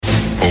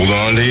Hold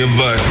on to your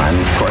butt. I'm,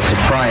 of course,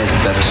 surprised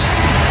that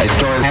a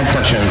story had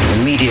such an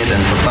immediate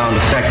and profound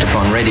effect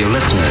upon radio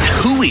listeners.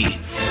 Hooey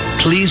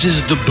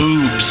pleases the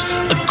boobs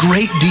a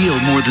great deal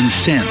more than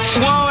sense.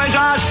 Woe is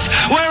us!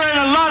 We're in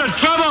a lot of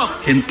trouble!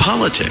 In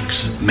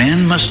politics,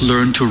 man must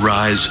learn to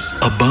rise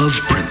above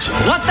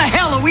principle. What the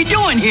hell are we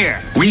doing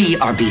here? We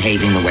are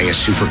behaving the way a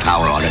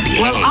superpower ought to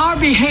behave. Well, our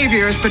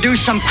behavior has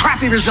produced some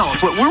crappy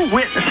results. What we're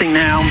witnessing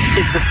now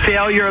is the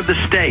failure of the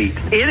state.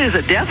 It is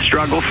a death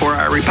struggle for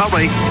our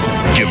republic.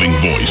 Giving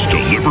voice to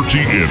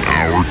liberty in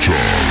our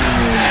time.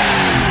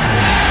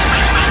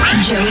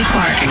 Joey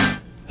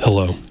Clark.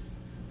 Hello.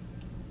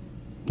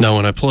 Now,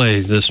 when I play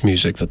this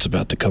music that's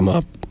about to come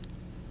up,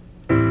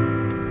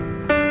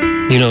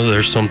 you know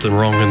there's something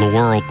wrong in the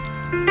world.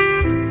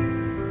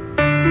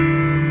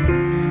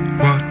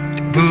 What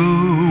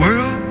the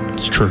world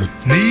It's true.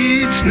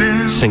 needs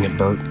now Sing it,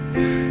 Bert.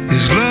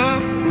 is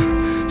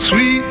love,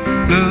 sweet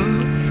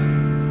love.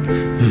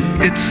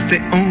 It's the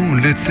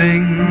only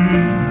thing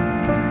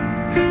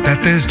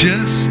that there's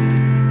just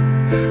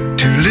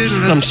too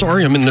little of. I'm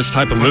sorry I'm in this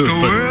type of mood,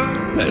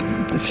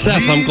 the but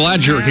Seth, I'm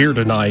glad you're here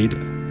tonight.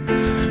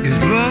 Is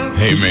love,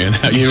 Hey, man.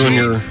 How You and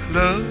your...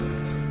 love.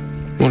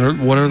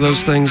 What are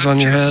those things on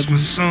your head? For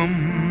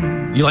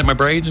some You like my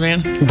braids,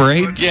 man?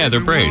 Braids? Yeah, they're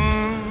braids.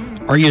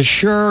 Are you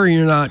sure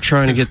you're not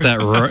trying to get that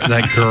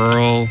that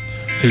girl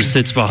who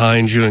sits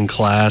behind you in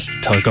class to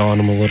tug on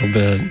him a little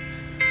bit?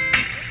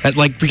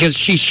 Because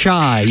she's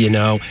shy, you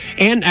know.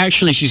 And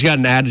actually, she's got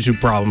an attitude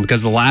problem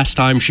because the last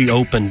time she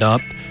opened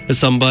up to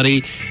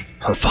somebody,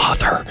 her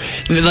father,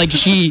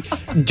 she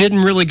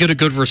didn't really get a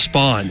good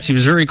response. He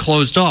was very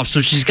closed off. So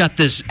she's got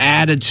this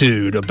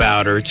attitude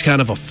about her. It's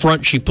kind of a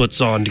front she puts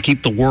on to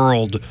keep the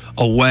world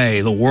away,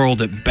 the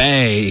world at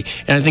bay.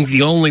 And I think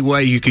the only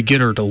way you could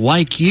get her to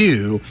like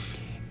you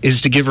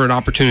is to give her an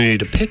opportunity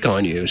to pick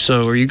on you.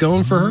 So are you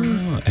going for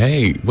her?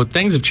 Hey, well,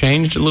 things have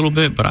changed a little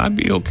bit, but I'd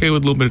be okay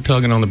with a little bit of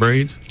tugging on the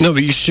braids. No,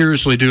 but you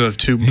seriously do have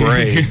two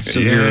braids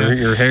of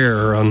your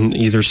hair on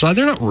either side.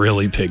 They're not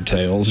really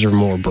pigtails. They're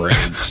more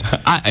braids.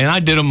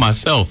 I did them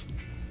myself.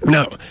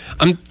 No,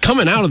 I'm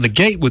coming out of the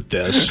gate with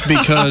this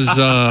because,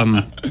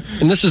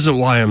 and this isn't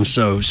why I'm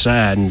so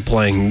sad and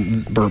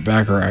playing Burt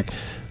Bacharach,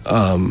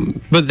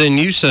 but then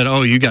you said,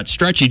 oh, you got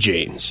stretchy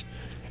jeans.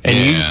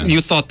 And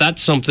you thought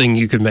that's something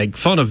you could make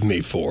fun of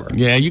me for.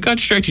 Yeah, you got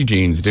stretchy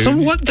jeans, dude. So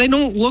what? They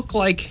don't look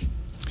like...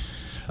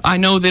 I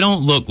know they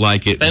don't look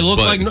like it. They look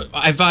like...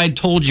 If I had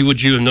told you,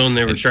 would you have known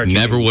they were stretchy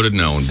Never jeans? would have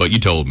known, but you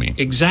told me.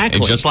 Exactly.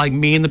 And just like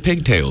me and the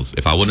pigtails.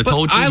 If I wouldn't have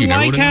told you, you never would have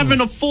known. I like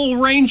having a full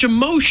range of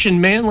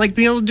motion, man. Like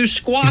being able to do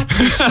squats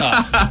and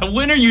stuff.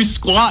 When are you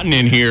squatting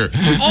in here?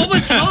 All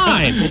the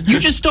time. You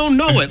just don't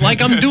know it.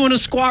 Like I'm doing a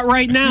squat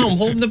right now. I'm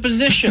holding the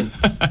position.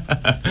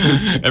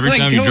 Every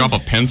time you drop a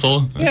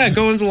pencil? Yeah,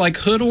 go into like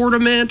hood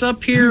ornament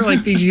up here,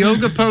 like these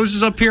yoga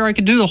poses up here. I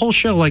could do the whole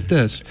show like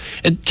this.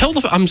 And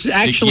I'm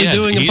actually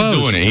doing a pose. He's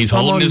doing it. He's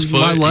holding his foot.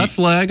 My left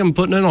leg, I'm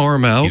putting an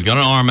arm out. He's got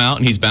an arm out,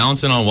 and he's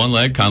balancing on one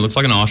leg. Kind of looks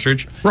like an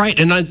ostrich. Right,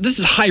 and this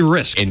is high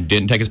risk. And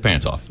didn't take his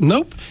pants off.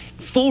 Nope.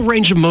 Full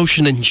range of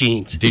motion in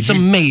jeans. It's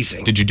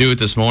amazing. Did you do it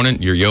this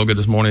morning, your yoga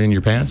this morning in your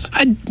pants?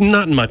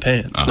 Not in my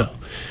pants, no.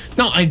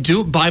 No, I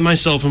do it by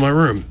myself in my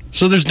room.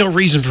 So there's no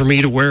reason for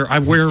me to I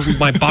wear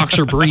my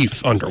boxer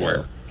brief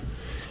underwear,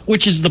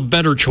 which is the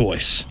better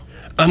choice.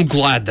 I'm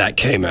glad that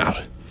came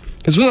out.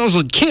 Because when I was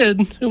a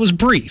kid, it was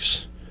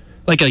briefs.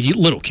 Like a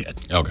little kid.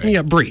 Okay.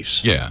 Yeah,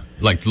 briefs. Yeah,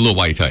 like the little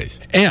whitey tights.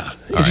 Yeah,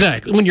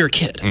 exactly. Right. When you're a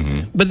kid.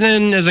 Mm-hmm. But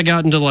then as I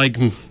got into like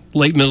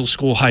late middle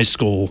school, high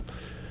school,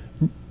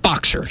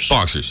 boxers.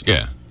 Boxers,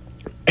 yeah.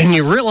 And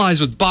you realize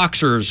with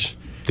boxers...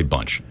 They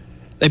bunch.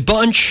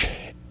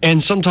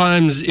 And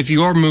sometimes if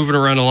you are moving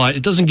around a lot,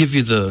 it doesn't give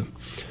you the...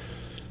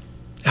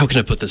 How can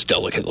I put this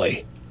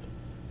delicately?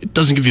 It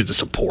doesn't give you the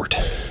support.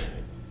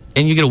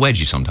 And you get a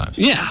wedgie sometimes.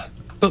 Yeah.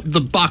 But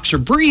the boxer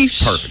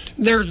briefs... Perfect.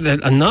 They're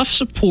enough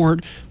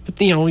support... But,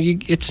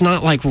 it's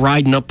not like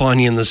riding up on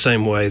you in the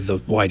same way the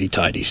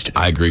whitey-tighties do.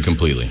 I agree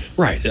completely.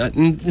 Right.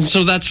 And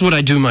so that's what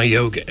I do my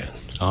yoga in.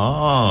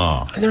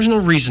 Oh. And there's no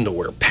reason to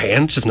wear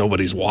pants if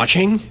nobody's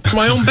watching. It's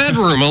my own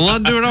bedroom. I'm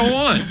allowed to do what I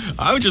want.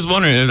 I was just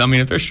wondering,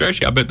 if they're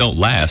stretchy, I bet don't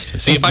last.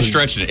 See, if I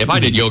stretched it, if I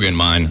did yoga in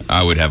mine,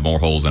 I would have more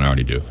holes than I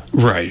already do.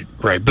 Right.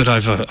 But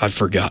I've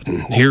forgotten.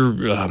 Here,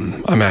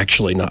 I'm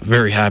actually not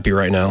very happy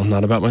right now.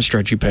 Not about my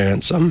stretchy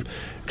pants. I'm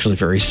actually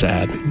very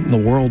sad. The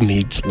world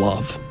needs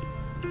love.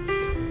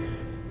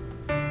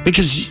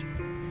 Because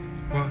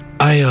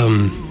I've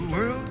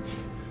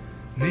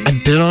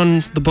been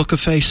on the Book of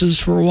Faces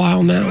for a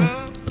while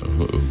now.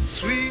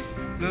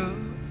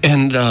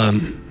 And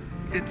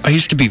I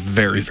used to be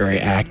very, very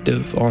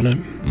active on it.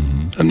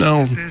 Mm-hmm. And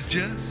now,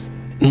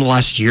 in the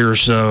last year or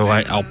so,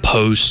 I'll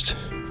post.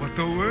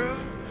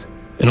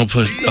 And I'll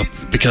put up,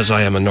 because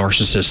I am a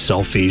narcissist,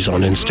 selfies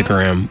on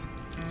Instagram.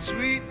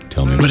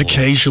 Tell me. But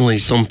occasionally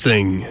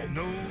something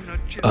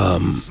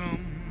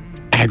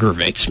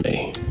aggravates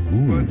me.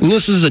 Ooh. And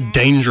this is a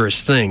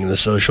dangerous thing in the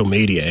social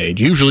media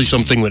age. Usually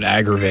something would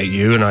aggravate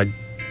you, and I'd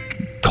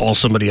call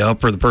somebody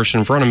up, or the person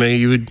in front of me,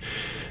 you would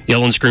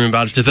yell and scream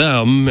about it to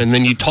them, and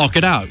then you talk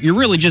it out. You're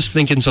really just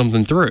thinking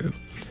something through.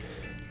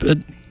 But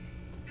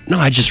no,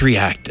 I just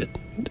reacted,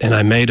 and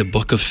I made a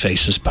Book of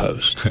Faces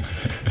post.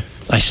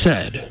 I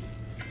said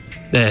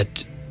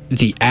that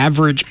the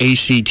average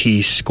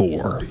ACT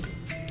score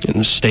in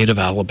the state of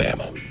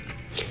Alabama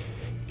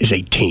is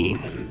 18.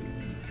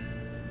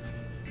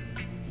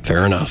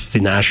 Fair enough.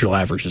 The national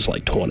average is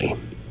like 20,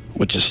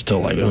 which is still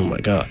like, oh my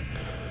God.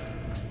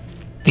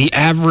 The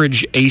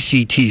average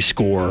ACT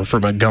score for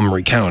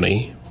Montgomery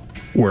County,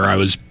 where I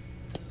was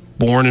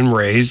born and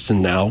raised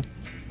and now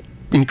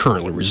and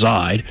currently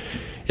reside,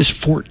 is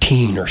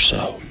 14 or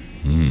so.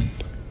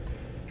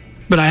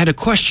 But I had a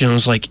question. I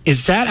was like,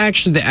 is that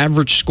actually the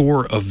average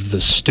score of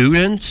the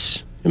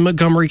students in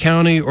Montgomery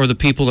County or the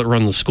people that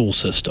run the school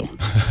system?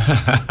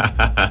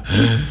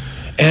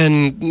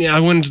 And I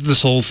went into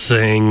this whole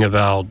thing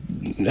about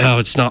how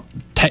it's not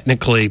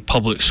technically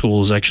public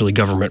schools, actually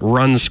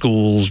government-run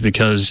schools,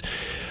 because,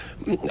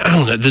 I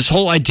don't know, this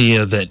whole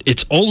idea that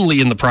it's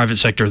only in the private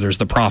sector there's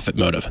the profit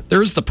motive.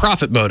 There is the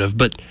profit motive,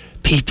 but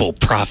people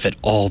profit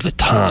all the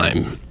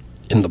time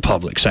in the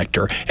public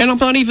sector. And I'm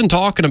not even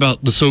talking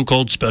about the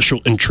so-called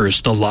special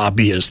interest, the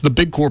lobbyist, the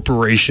big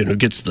corporation who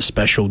gets the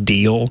special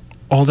deal.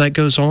 All that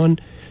goes on.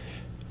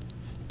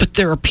 But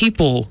there are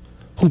people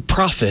who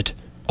profit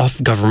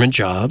off government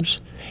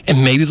jobs,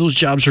 and maybe those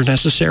jobs are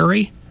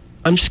necessary.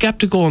 I'm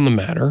skeptical on the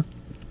matter,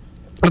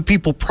 but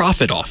people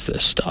profit off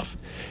this stuff.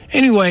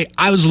 Anyway,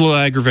 I was a little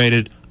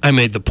aggravated. I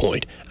made the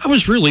point. I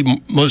was really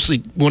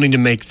mostly wanting to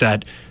make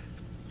that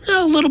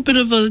a little bit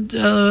of a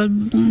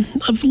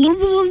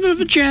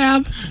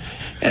jab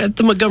at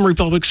the Montgomery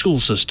public school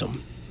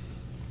system,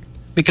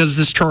 because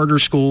this charter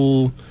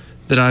school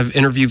that I've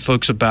interviewed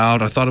folks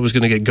about, I thought it was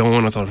going to get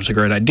going. I thought it was a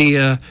great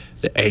idea.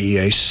 The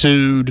AEA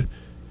sued,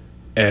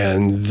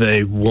 and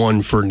they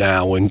won for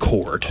now in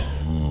court.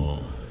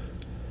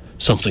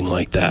 Something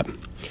like that.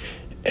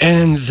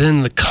 And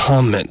then the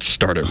comments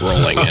started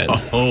rolling in.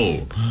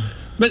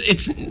 But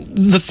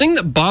the thing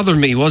that bothered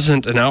me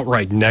wasn't an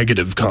outright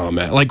negative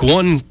comment. Like,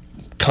 one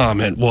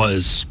comment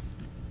was,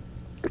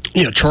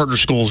 charter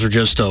schools are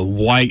just a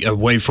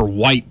way for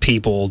white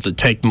people to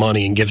take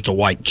money and give it to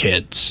white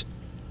kids.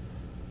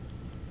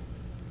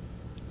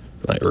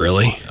 Like,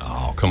 really?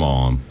 Oh, come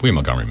on. We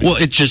Montgomery. Well,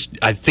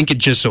 I think it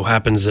just so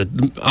happens that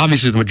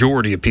obviously the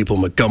majority of people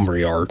in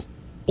Montgomery are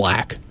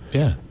black.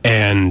 Yeah.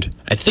 And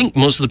I think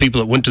most of the people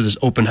that went to this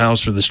open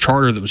house or this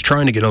charter that was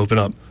trying to get open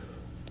up,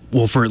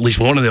 well, for at least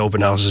one of the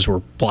open houses,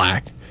 were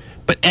black.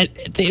 But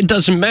it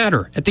doesn't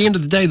matter. At the end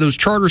of the day, those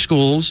charter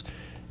schools,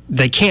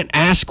 they can't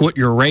ask what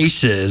your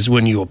race is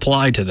when you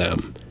apply to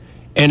them.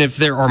 And if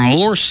there are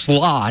more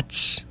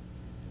slots,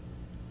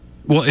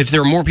 well, if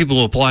there are more people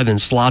who apply than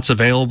slots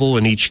available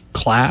in each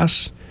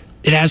class,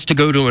 it has to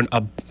go to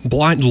a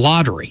blind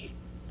lottery.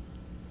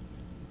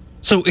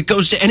 So it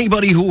goes to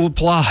anybody who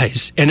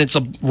applies, and it's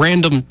a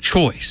random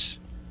choice.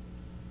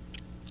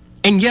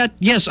 And yet,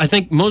 yes, I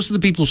think most of the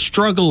people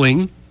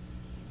struggling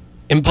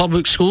in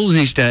public schools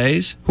these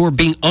days, who are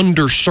being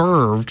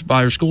underserved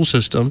by our school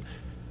system,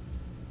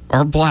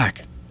 are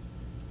black.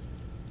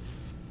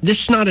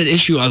 This is not an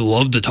issue I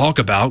love to talk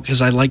about,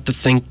 because I like to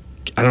think,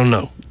 I don't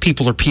know,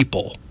 people are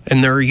people.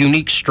 And there are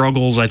unique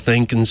struggles, I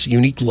think, and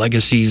unique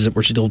legacies that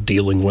we're still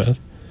dealing with.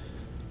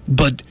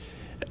 But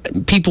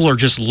people are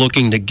just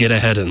looking to get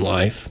ahead in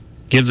life,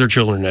 give their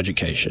children an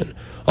education,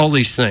 all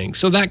these things.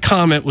 So that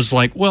comment was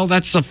like, well,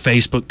 that's a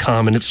Facebook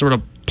comment. It's sort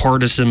of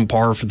partisan,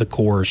 par for the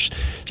course,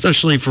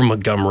 especially for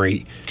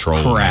Montgomery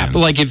crap. Man.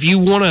 Like, if you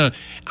want to,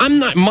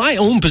 my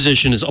own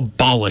position is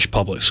abolish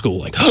public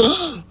schooling.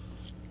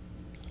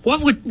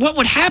 What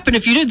would happen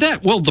if you did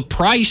that? Well,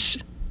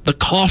 the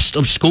cost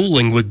of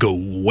schooling would go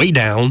way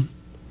down,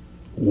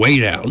 way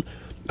down.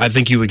 I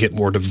think you would get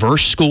more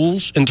diverse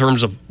schools in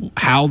terms of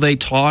how they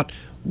taught,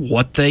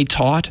 what they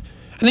taught.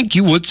 I think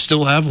you would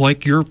still have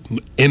like your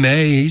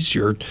MAs,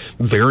 your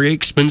very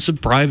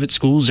expensive private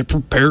schools that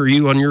prepare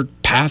you on your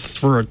path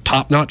for a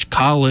top-notch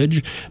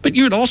college. But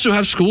you would also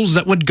have schools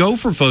that would go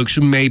for folks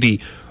who maybe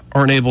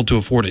aren't able to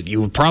afford it.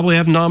 You would probably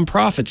have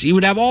nonprofits. You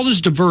would have all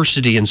this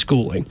diversity in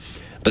schooling.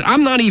 But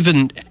I'm not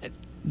even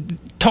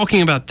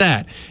talking about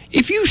that.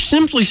 If you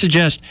simply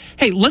suggest,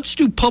 hey, let's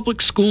do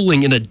public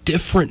schooling in a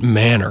different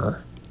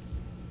manner,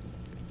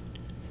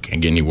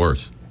 can't get any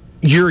worse.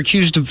 You're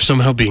accused of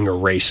somehow being a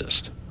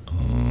racist.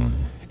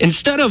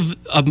 Instead of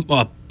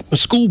a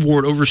school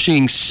board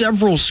overseeing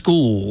several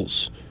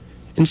schools,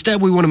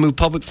 instead we want to move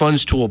public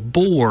funds to a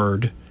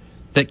board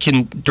that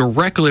can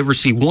directly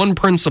oversee one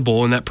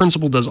principal, and that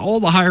principal does all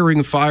the hiring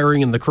and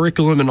firing and the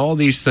curriculum and all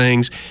these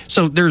things.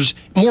 So there's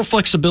more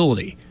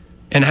flexibility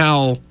in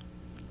how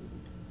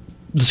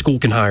the school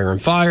can hire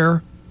and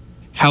fire,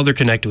 how they're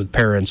connected with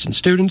parents and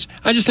students.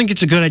 I just think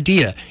it's a good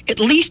idea. At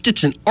least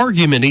it's an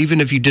argument, even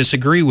if you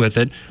disagree with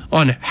it,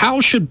 on how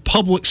should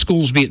public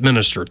schools be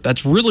administered.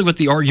 That's really what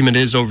the argument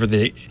is over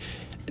the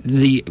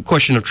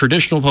question of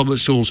traditional public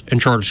schools and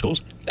charter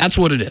schools. That's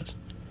what it is.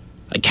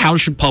 Like, how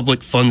should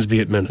public funds be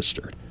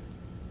administered?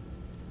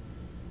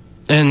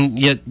 And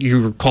yet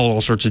you're called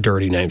all sorts of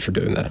dirty names for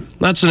doing that.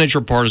 That's the nature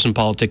of partisan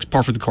politics,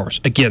 par for the course.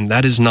 Again,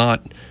 that is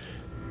not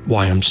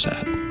why I'm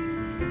sad.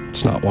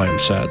 It's not why I'm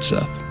sad,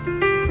 Seth.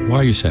 Why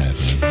are you sad,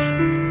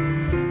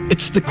 man?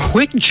 It's the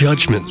quick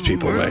judgments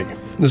people make.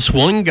 This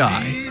one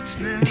guy,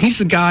 and he's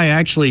the guy I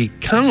actually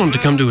kind of wanted to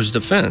come to his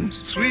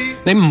defense,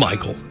 named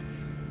Michael.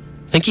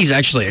 I think he's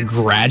actually a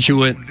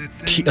graduate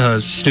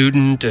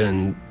student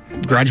and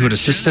graduate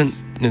assistant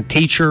and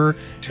teacher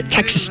at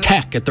Texas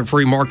Tech at the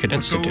Free Market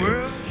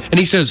Institute. And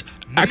he says,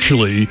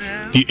 actually,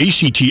 the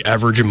ACT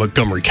average in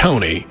Montgomery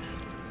County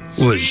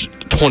was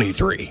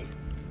 23,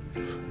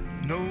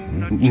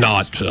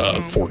 not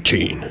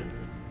 14.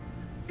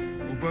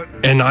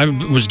 And I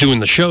was doing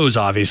the shows,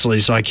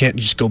 obviously, so I can't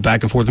just go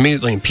back and forth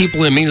immediately. And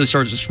people immediately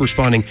start just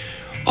responding,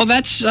 oh,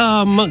 that's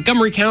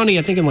Montgomery County,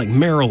 I think in like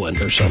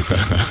Maryland or something.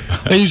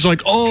 And he's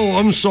like, oh,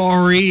 I'm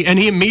sorry. And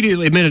he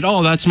immediately admitted,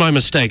 oh, that's my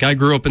mistake. I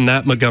grew up in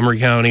that Montgomery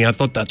County. I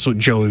thought that's what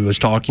Joey was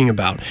talking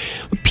about.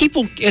 But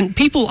people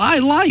I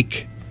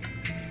like,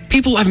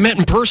 people I've met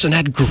in person,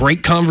 had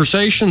great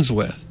conversations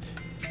with,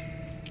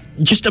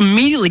 just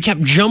immediately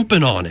kept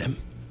jumping on him.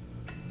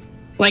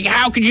 Like,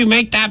 how could you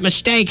make that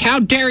mistake? How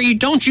dare you?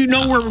 Don't you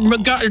know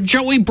where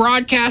Joey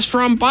broadcasts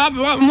from? Bob?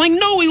 I'm like,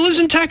 no, he lives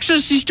in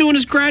Texas. He's doing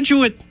his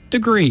graduate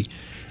degree.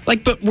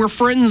 Like, but we're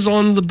friends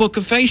on the Book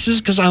of Faces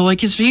because I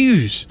like his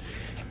views.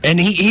 And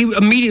he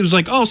immediately was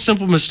like, oh,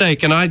 simple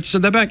mistake. And I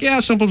said that back,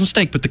 yeah, simple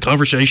mistake. But the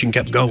conversation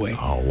kept going.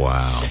 Oh,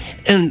 wow.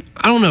 And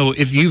I don't know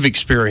if you've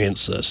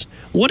experienced this.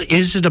 What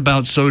is it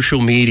about social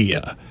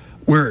media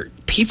where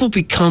people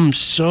become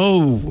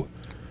so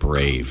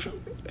brave?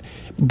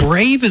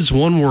 Brave is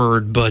one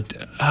word, but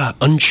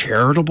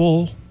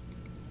uncharitable.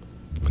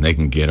 When they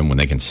can get them, when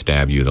they can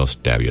stab you, they'll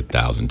stab you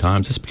 1,000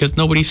 times. It's because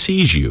nobody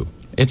sees you.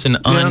 It's an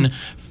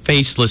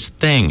unfaceless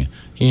thing.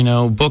 You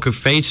know, Book of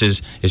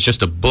Faces is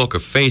just a book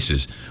of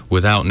faces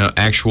without no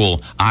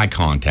actual eye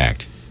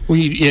contact. Well,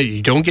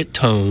 you don't get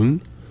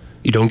tone.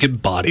 You don't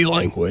get body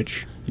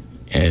language.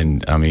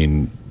 And, I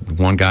mean,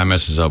 one guy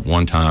messes up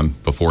one time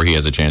before he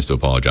has a chance to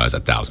apologize,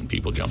 1,000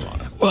 people jump on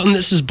him. Well, and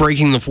this is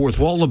breaking the fourth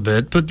wall a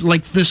bit, but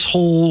like this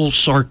whole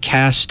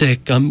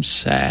sarcastic, I'm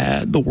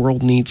sad, the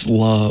world needs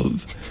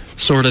love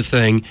sort of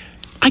thing,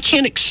 I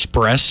can't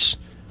express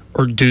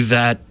or do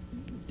that,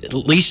 at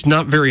least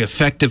not very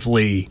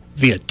effectively,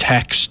 via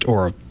text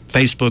or a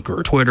Facebook or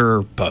a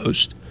Twitter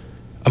post.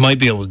 I might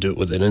be able to do it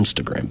with an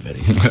Instagram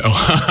video.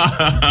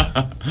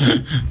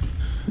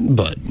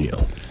 But, you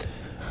know,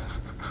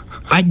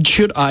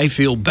 should I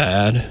feel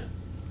bad?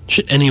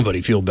 Should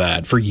anybody feel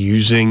bad for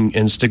using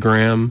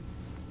Instagram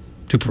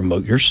to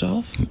promote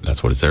yourself?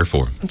 That's what it's there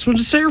for. That's what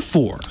it's there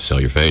for. Sell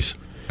your face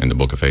in the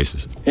Book of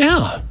Faces.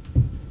 Yeah.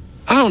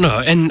 I don't know.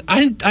 And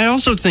I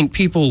also think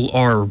people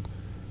are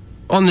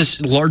on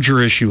this larger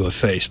issue of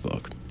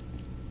Facebook.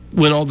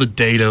 When all the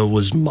data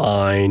was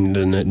mined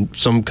and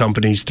some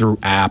companies through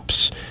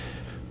apps,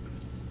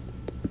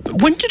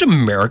 when did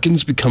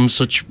Americans become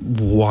such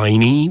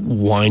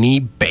whiny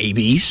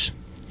babies?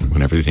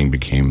 When everything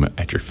became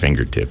at your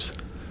fingertips.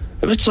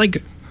 It's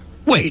like,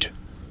 wait,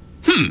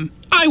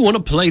 I want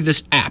to play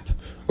this app.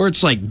 Or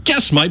it's like,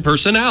 guess my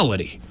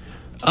personality.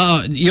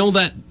 You know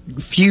that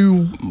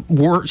few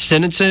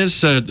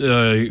sentences,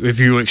 if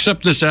you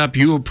accept this app,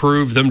 you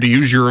approve them to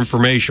use your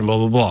information, blah,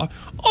 blah, blah.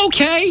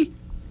 Okay.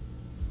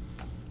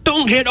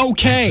 Don't hit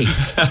okay.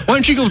 Why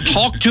don't you go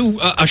talk to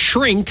a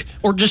shrink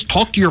or just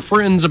talk to your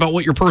friends about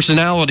what your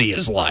personality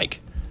is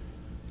like?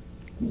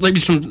 Maybe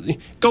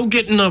go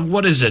get in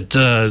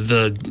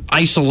the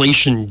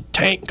isolation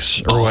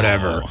tanks or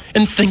whatever,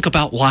 and think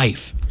about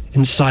life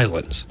in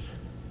silence.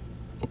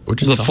 Or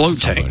just the float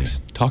tanks.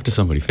 Talk to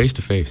somebody face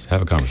to face.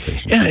 Have a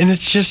conversation. Yeah, and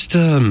it's just I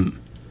don't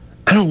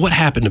know what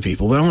happened to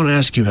people, but I want to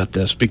ask you about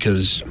this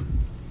because,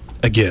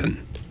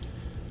 again,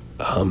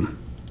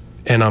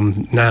 and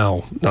I'm now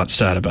not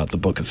sad about the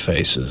Book of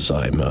Faces.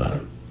 I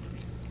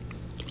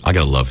got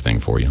a love thing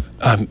for you.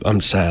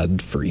 I'm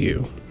sad for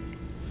you.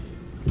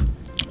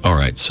 All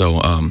right,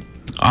 so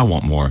I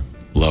want more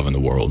love in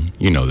the world.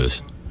 You know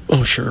this.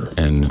 Oh, sure.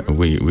 And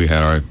we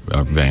had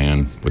our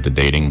van with the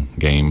dating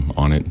game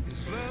on it,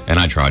 and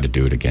I tried to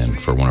do it again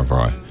for one of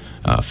our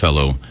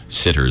fellow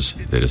sitters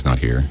that is not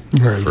here,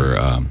 right.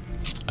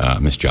 For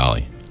Miss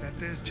Jolly.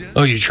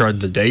 Oh, you tried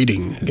the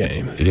dating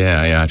game?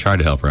 Yeah, I tried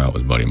to help her out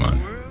with a buddy of mine.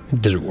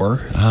 Did it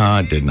work?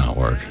 It did not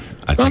work.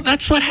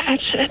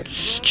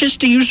 That's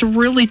just to use a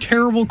really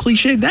terrible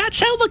cliche. That's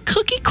how the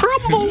cookie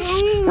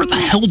crumbles. Where the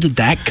hell did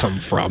that come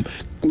from?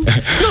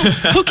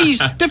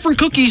 Different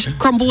cookies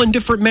crumble in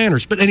different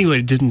manners. But anyway,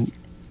 it didn't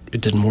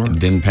work. It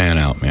didn't pan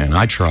out, man.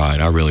 I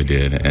tried. I really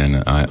did.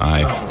 And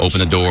I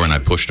opened the door and I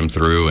pushed them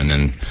through, and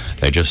then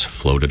they just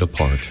floated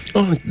apart.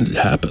 Oh, it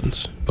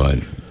happens. But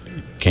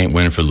can't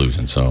win for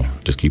losing, so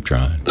just keep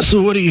trying.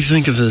 So what do you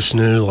think of this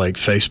new,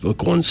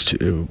 Facebook wants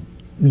to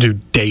do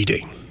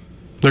dating?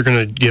 They're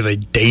going to give a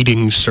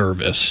dating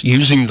service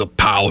using the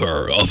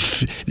power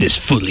of this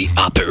fully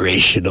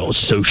operational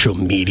social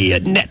media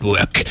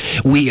network.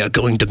 We are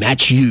going to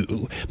match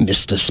you,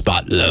 Mr.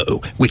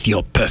 Spotlow, with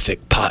your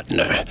perfect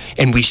partner.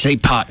 And we say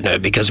partner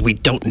because we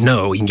don't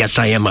know. And yes,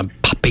 I'm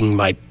popping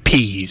my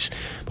peas.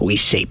 But we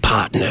say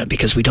partner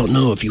because we don't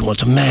know if you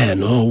want a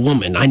man or a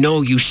woman. I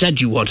know you said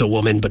you want a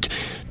woman, but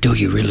do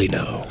you really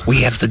know?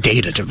 We have the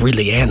data to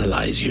really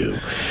analyze you.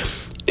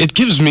 It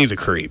gives me the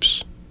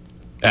creeps.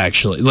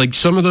 Actually, like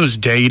some of those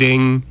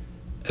dating,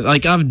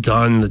 like I've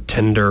done the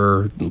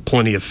Tinder,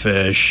 Plenty of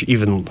Fish,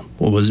 even,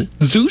 what was it,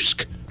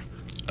 Zoosk?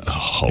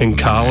 In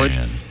college.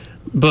 Man.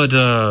 But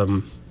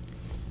the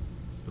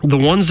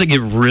ones that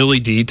get really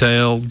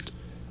detailed,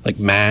 like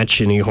Match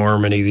and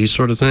eHarmony, these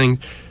sort of things,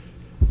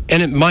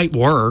 and it might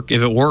work.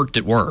 If it worked,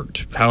 it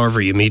worked.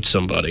 However you meet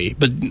somebody.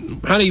 But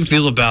how do you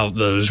feel about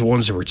those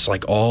ones where it's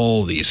like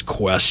all these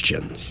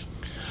questions?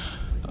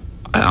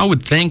 I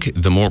would think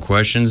the more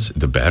questions,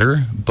 the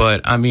better. But,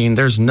 I mean,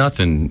 there's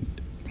nothing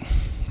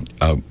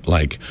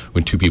like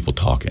when two people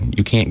talking.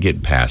 You can't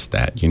get past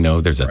that. You know,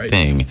 there's a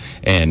thing.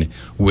 And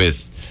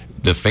with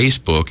the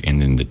Facebook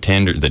and then the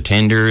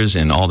Tinders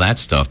and all that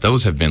stuff,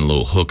 those have been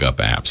little hookup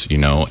apps, you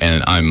know.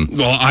 And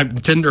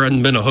Tinder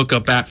hasn't been a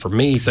hookup app for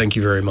me. Thank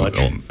you very much.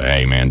 Oh,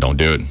 hey, man, don't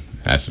do it.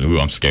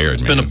 I'm scared,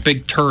 It's been a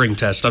big Turing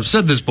test. I've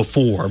said this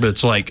before, but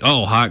it's like,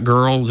 hot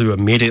girl who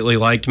immediately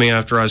liked me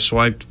after I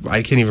swiped.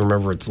 I can't even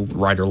remember if it's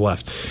right or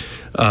left.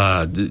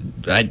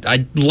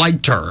 I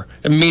liked her.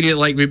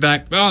 Immediately liked me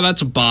back. Oh,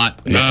 that's a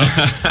bot.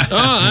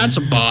 That's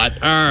a bot.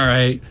 All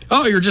right.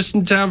 Oh, you're just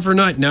in town for a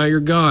night. Now you're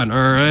gone. All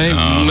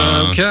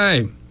right.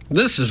 Okay.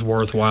 This is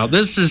worthwhile.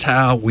 This is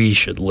how we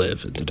should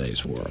live in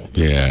today's world.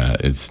 Yeah,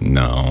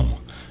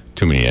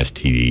 too many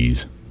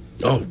STDs.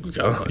 Oh,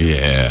 God.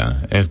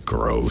 Yeah, it's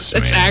gross.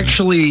 It's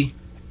actually,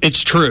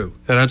 it's true.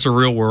 And that's a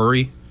real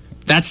worry.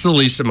 That's the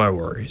least of my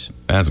worries.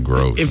 That's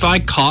gross. If I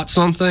caught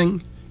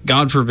something,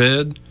 God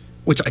forbid,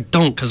 which I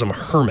don't because I'm a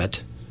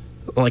hermit,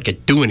 I don't like I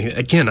do anything.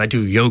 Again, I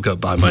do yoga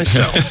by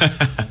myself.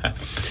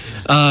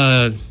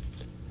 I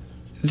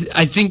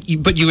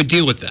think, but you would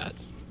deal with that.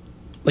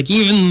 Like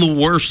even the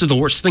worst of the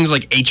worst things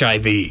like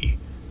HIV.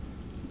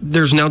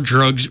 There's now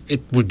drugs.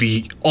 It would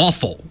be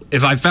awful.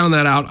 If I found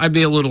that out, I'd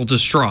be a little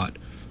distraught.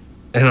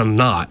 And I'm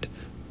not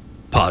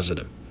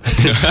positive.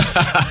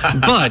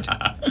 But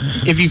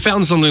if you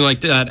found something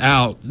like that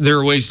out, there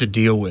are ways to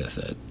deal with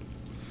it.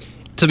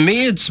 To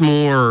me, it's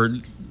more,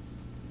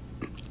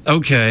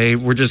 okay,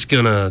 we're just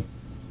going to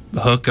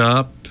hook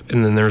up,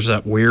 and then there's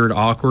that weird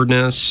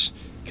awkwardness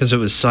because it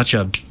was such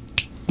a,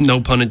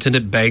 no pun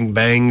intended,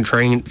 bang-bang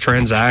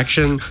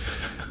transaction.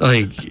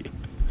 Like,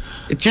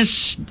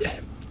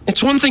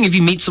 it's one thing if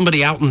you meet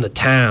somebody out in the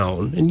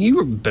town, and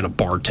you've been a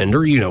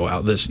bartender, you know how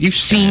this, you've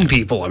seen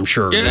people, I'm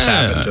sure, this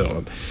happen to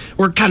them,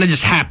 where it kind of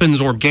just happens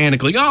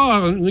organically.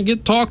 Oh, we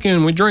get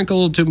talking, we drink a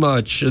little too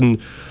much, and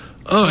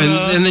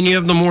then you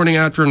have the morning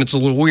after, and it's a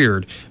little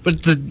weird. But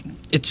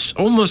it's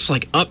almost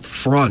like up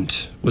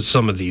front with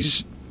some of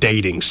these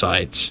dating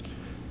sites.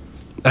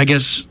 I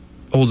guess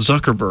old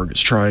Zuckerberg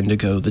is trying to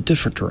go the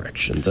different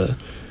direction, the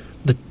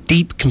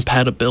deep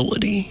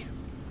compatibility.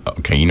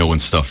 Okay, you know when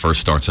stuff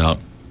first starts out?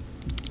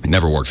 It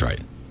never works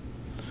right.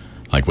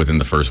 Like within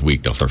the first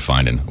week, they'll start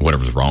finding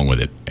whatever's wrong with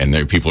it, and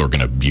people are going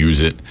to abuse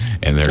it,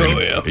 and they're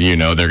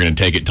they're going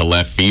to take it to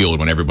left field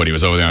when everybody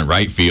was over there on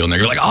right field, and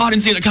they're like, "Oh, I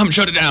didn't see it come,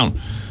 shut it down."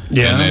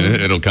 Yeah, and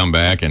then it'll come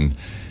back, and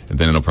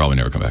then it'll probably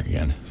never come back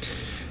again.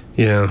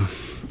 Yeah,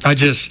 I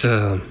just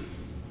don't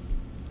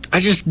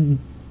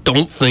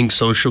think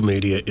social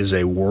media is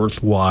a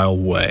worthwhile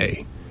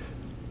way.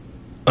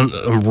 On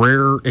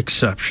rare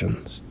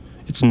exceptions,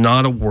 it's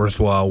not a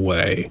worthwhile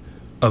way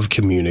of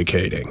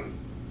communicating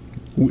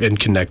and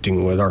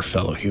connecting with our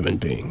fellow human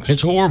beings.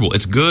 It's horrible.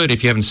 It's good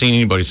if you haven't seen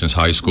anybody since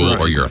high school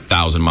or you're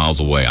 1,000 miles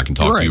away. I can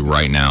talk to you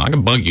right now. I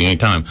can bug you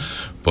anytime.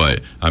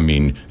 But, I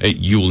mean,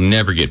 you'll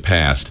never get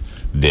past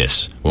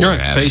this.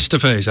 Face to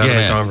face, having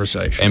a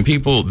conversation. And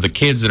people, the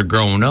kids that are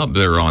growing up,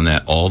 they're on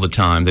that all the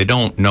time. They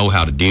don't know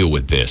how to deal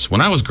with this.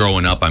 When I was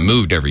growing up, I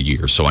moved every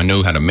year, so I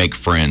knew how to make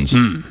friends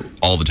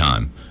all the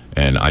time.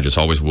 And I just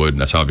always would.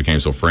 And that's how I became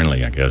so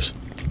friendly, I guess.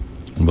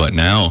 But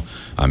now,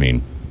 I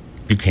mean,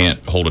 you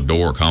can't hold a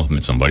door or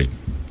compliment somebody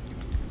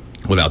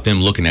without them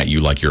looking at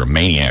you like you're a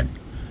maniac.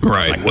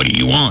 Right. It's like, what do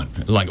you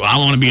want? Like, well, I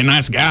want to be a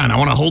nice guy and I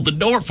want to hold the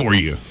door for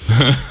you.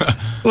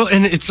 Well,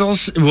 and it's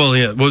also,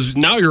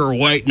 now you're a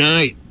white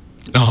knight.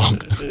 Oh.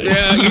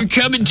 Yeah, you're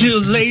coming to a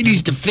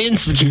lady's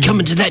defense, but you're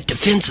coming to that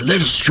defense a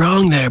little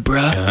strong there,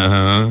 bruh.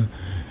 Uh-huh.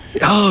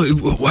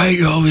 Oh, why are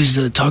you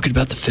always talking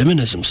about the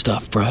feminism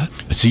stuff, bruh?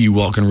 I see you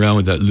walking around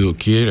with that little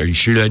kid. Are you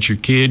sure that's your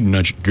kid and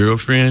not your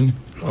girlfriend?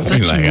 Oh,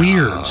 that's like,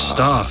 weird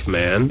stuff,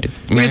 man.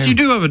 Yes, you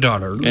do have a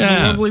daughter.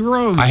 Yeah. Lovely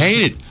Rose. I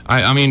hate it.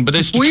 I mean, but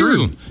it's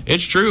true.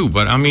 It's true,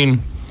 but I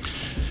mean,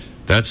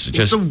 that's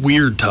just... It's a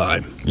weird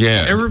time.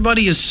 Yeah.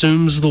 Everybody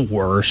assumes the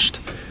worst.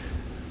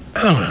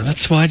 I don't know.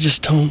 That's why I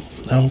just don't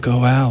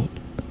go out.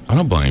 I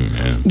don't blame you,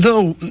 man.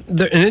 Though,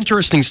 an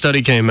interesting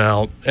study came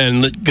out,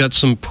 and it got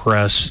some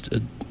press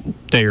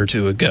day or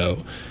two ago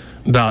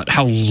about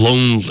how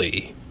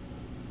lonely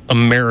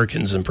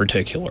Americans in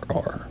particular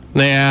are.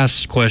 They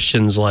asked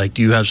questions like,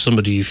 do you have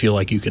somebody you feel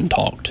like you can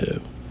talk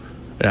to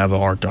and have a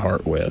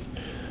heart-to-heart with?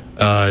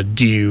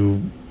 Do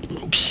you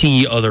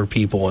see other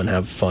people and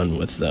have fun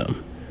with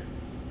them?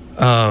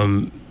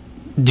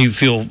 Do you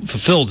feel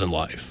fulfilled in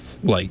life?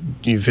 Like,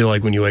 do you feel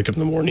like when you wake up in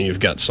the morning, you've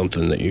got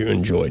something that you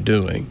enjoy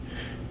doing?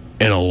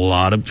 And a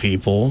lot of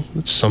people,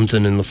 it's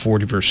something in the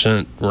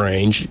 40%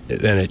 range,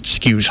 and it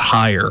skews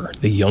higher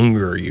the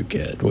younger you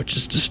get, which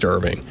is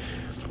disturbing.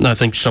 And I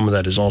think some of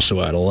that is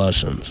also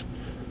adolescence.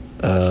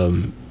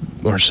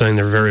 Are saying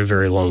they're very,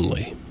 very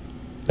lonely.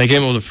 They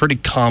came up with a pretty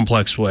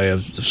complex way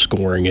of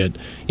scoring it.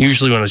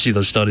 Usually when I see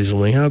those studies, I'm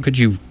like, how could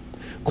you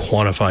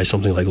quantify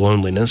something like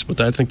loneliness?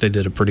 But I think they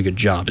did a pretty good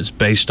job. It's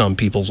based on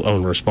people's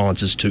own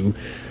responses to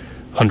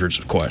hundreds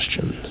of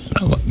questions.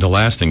 The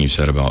last thing you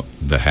said about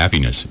the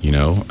happiness,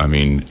 I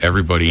mean,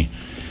 everybody,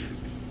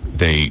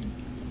 they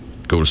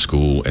go to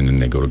school and then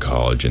they go to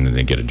college and then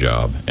they get a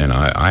job. And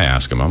I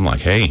ask them, I'm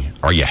like, hey,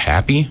 are you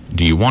happy?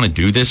 Do you want to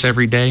do this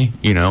every day?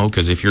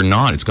 Because if you're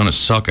not, it's going to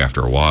suck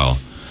after a while.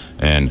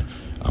 And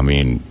I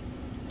mean,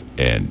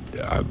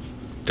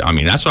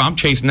 that's why I'm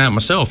chasing that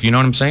myself. You know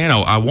what I'm saying?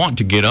 I want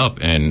to get up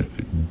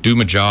and do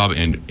my job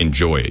and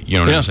enjoy it. You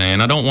know what I'm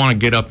saying? I don't want to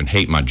get up and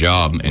hate my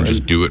job and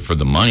just do it for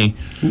the money.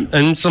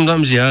 And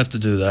sometimes you have to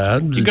do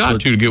that. You got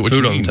to get what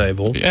you need. Food on the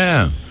table.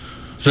 Yeah.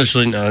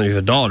 Especially now you have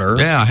a daughter.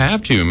 Yeah, I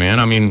have to, man.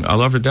 I mean, I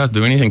love her to death,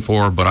 do anything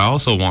for her, but I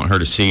also want her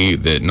to see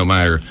that no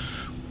matter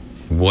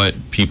what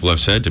people have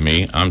said to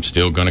me, I'm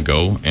still going to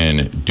go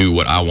and do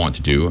what I want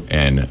to do.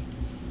 And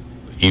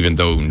even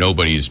though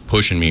nobody's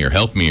pushing me or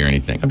helping me or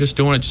anything, I'm just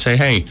doing it to say,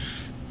 hey,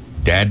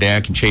 dad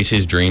can chase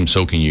his dreams,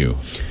 so can you.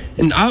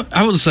 And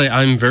I would say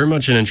I'm very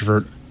much an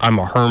introvert. I'm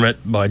a hermit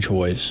by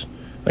choice.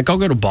 Like, I'll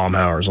go to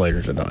Baumhauer's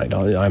later tonight.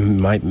 I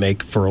might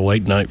make for a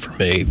late night for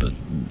me, but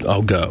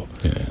I'll go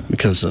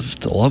because of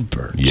the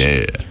lovebirds.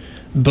 Yeah.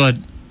 But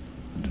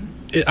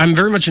I'm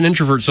very much an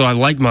introvert, so I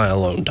like my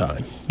alone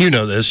time. You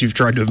know this. You've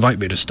tried to invite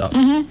me to stuff.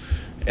 Mm-hmm.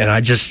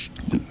 And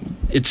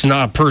it's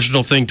not a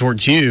personal thing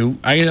towards you.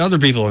 I get other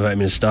people invite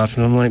me to stuff,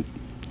 and I'm like,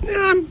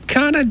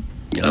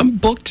 I'm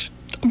booked.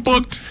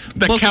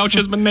 That couch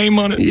has my name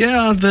on it.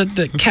 Yeah,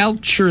 the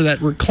couch or that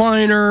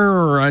recliner,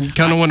 or I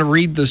kind of want to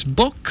read this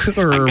book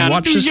or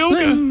watch this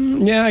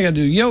thing. Yeah, I got to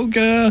do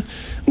yoga.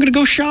 I'm going to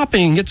go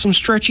shopping, get some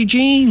stretchy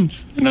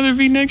jeans. Another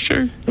V-neck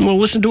shirt. And we'll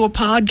listen to a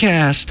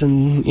podcast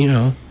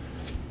and,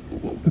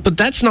 But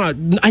that's not,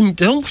 I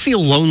don't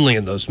feel lonely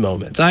in those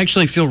moments. I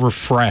actually feel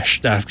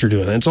refreshed after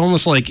doing it. It's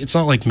almost like, it's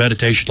not like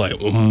meditation,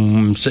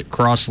 like sit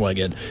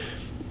cross-legged.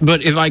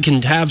 But if I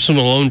can have some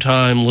alone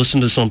time,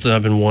 listen to something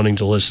I've been wanting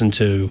to listen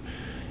to,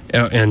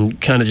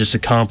 and kind of just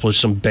accomplish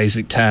some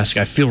basic task,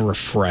 I feel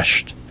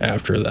refreshed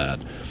after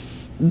that.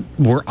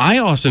 Where I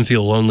often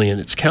feel lonely, and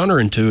it's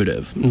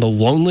counterintuitive, and the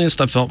loneliest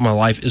I've felt in my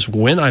life is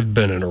when I've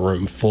been in a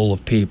room full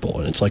of people,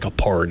 and it's like a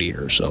party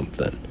or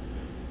something.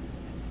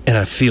 And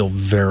I feel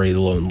very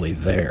lonely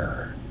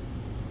there.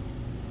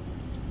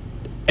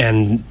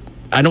 And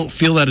I don't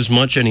feel that as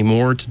much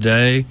anymore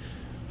today.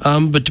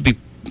 But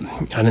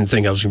I didn't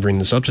think I was going to bring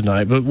this up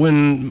tonight, but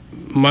when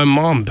my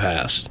mom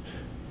passed,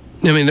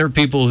 I mean, there were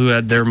people who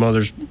had their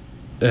mothers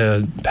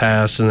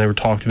pass, and they were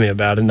talking to me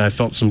about it, and I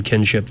felt some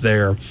kinship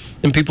there.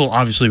 And people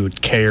obviously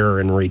would care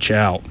and reach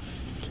out.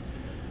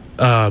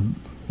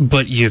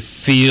 But you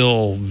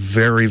feel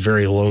very,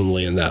 very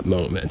lonely in that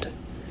moment.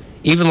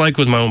 Even like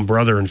with my own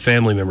brother and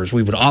family members,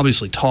 we would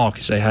obviously talk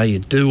and say, how you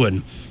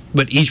doing?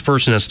 But each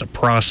person has to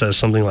process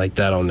something like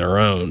that on their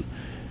own.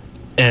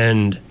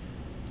 And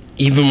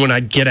even when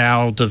I'd get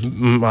out of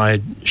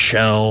my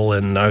shell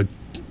and I'd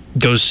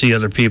go see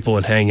other people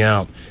and hang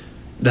out,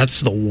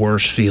 that's the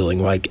worst feeling.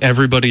 Like,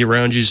 everybody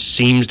around you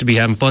seems to be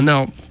having fun.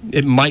 Now,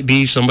 it might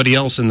be somebody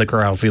else in the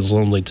crowd feels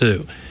lonely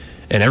too.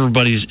 And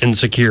everybody's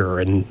insecure,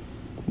 and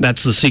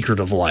that's the secret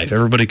of life.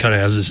 Everybody kind of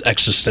has this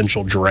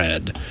existential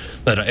dread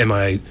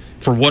that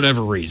for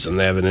whatever reason,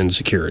 they have an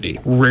insecurity.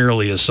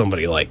 Rarely is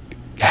somebody like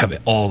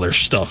have all their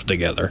stuff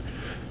together.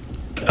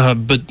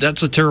 But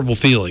that's a terrible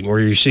feeling where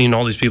you're seeing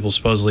all these people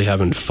supposedly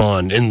having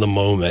fun in the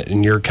moment,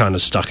 and you're kind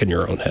of stuck in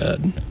your own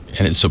head.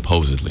 And it's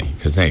supposedly,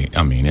 because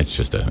it's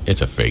just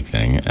it's a fake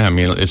thing. I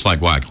mean, it's like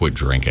why I quit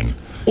drinking.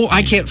 Well,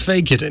 I can't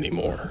fake it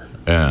anymore.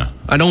 Yeah.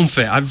 I don't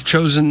fake. I've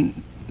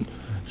chosen,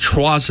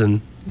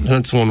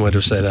 that's one way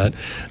to say that,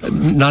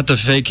 not to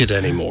fake it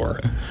anymore.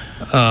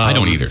 I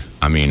don't either.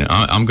 I mean,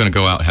 I'm going to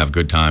go out and have a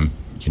good time,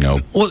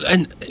 Well,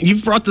 and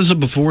you've brought this up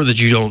before that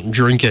you don't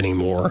drink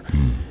anymore.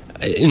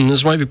 And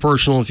this might be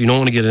personal. If you don't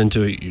want to get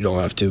into it, you don't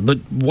have to. But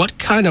what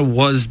kind of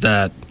was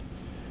that?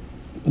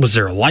 Was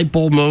there a light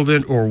bulb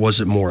moment, or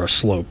was it more a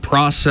slow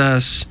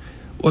process?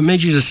 What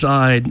made you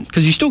decide?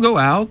 Because you still go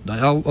out.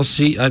 I'll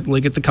see,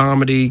 like at the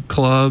comedy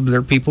club, there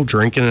are people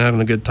drinking and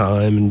having a good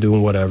time and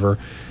doing whatever.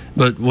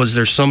 But was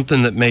there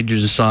something that made you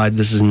decide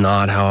this is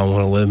not how I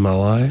want to live my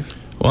life?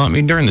 Well, I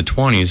mean, during the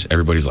 20s,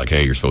 everybody's like,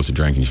 hey, you're supposed to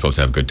drink and you're supposed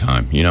to have a good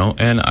time, you know?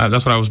 And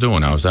that's what I was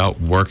doing. I was out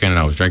working and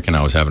I was drinking.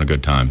 I was having a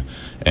good time.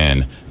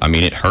 And, I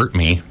mean, it hurt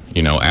me,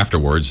 you know,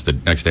 afterwards. The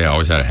next day I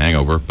always had a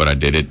hangover, but I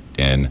did it.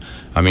 And,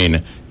 I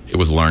mean, it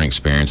was a learning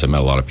experience. I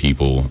met a lot of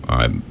people.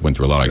 I went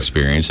through a lot of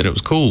experience, and it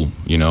was cool,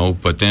 you know?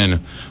 But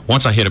then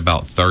once I hit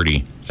about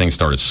 30, things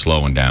started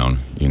slowing down,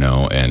 you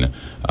know? And,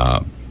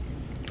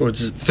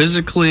 was it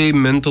physically,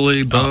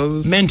 mentally,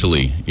 both?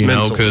 Mentally, you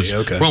know, because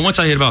well, once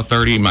I hit about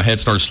 30, my head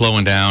started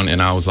slowing down,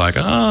 and I was like,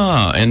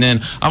 and then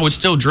I would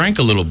still drink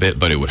a little bit,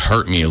 but it would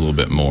hurt me a little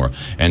bit more.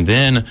 And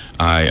then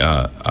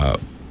I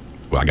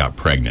got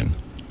pregnant.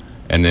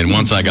 And then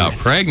once I got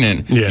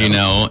pregnant, you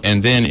know,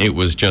 and then it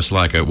was just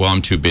like,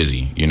 I'm too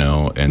busy, you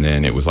know. And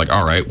then it was like,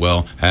 all right,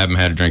 well, I haven't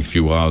had a drink in a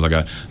few whiles.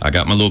 I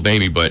got my little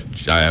baby,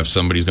 but I have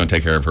somebody's going to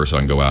take care of her, so I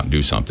can go out and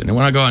do something. And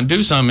when I go out and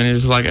do something, it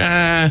was like,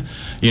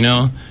 you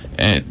know,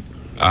 and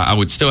I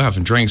would still have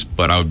some drinks,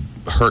 but I would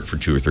hurt for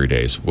 2 or 3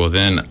 days. Well,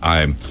 then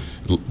I'm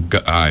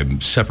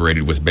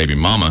separated with baby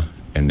mama,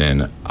 and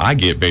then I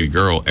get baby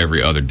girl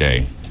every other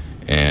day,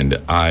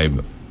 and I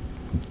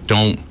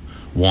don't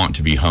want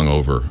to be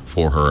hungover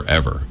for her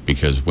ever,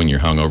 because when you're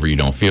hungover, you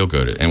don't feel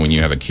good, and when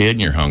you have a kid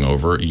and you're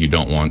hungover,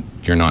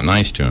 you're not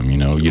nice to him. You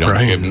know, you don't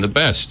give him the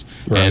best.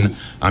 Right. And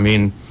I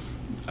mean,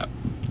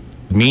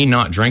 me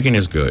not drinking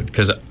is good,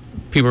 because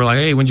people are like,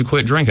 "Hey, when'd you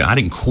quit drinking?" I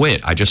didn't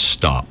quit. I just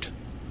stopped.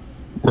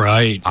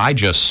 Right. I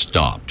just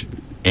stopped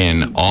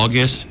in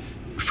August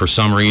for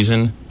some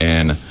reason,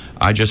 and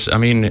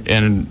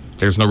and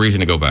there's no reason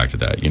to go back to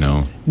that, you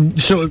know.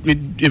 So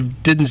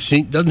it doesn't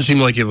seem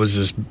like it was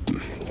this,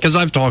 because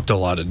I've talked to a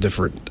lot of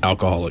different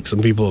alcoholics,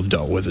 and people have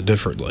dealt with it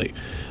differently.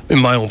 In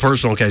my own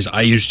personal case,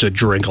 I used to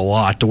drink a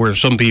lot, to where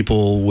some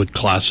people would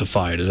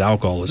classify it as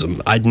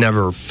alcoholism. I'd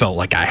never felt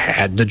like I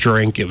had to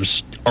drink. It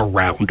was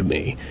around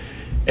me.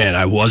 And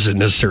I wasn't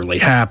necessarily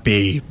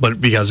happy,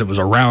 but because it was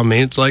around me,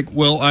 it's like,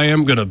 well, I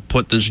am going to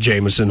put this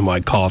Jameson in my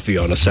coffee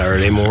on a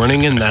Saturday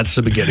morning, and that's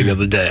the beginning of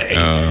the day.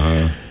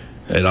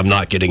 And I'm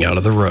not getting out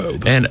of the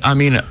robe. And, I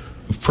mean,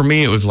 for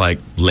me, it was like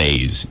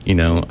Lay's, you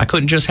know. I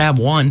couldn't just have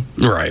one.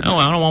 Right. No,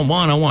 I don't want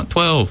one. I want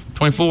 12,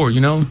 24,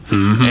 you know.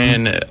 Mm-hmm.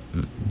 And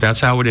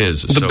that's how it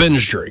is. The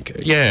binge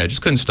drinking. Yeah,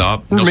 just couldn't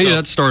stop. For me,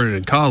 that started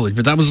in college,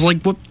 but that was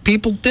like what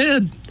people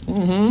did.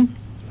 Mm-hmm.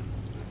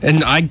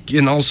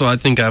 And also, I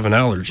think I have an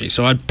allergy,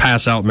 so I'd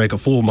pass out and make a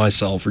fool of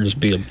myself or just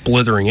be a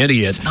blithering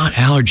idiot. It's not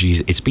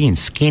allergies, it's being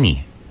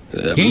skinny.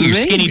 You're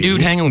skinny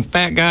dude hanging with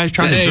fat guys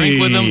trying to drink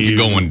with them, you're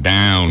going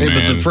down, man.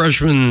 But the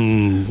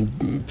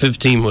freshman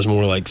 15 was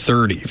more like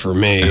 30 for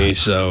me,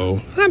 so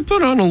I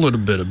put on a little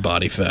bit of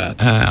body fat.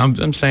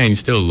 I'm saying you're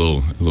still a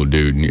little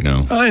dude, you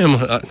know. I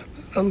am.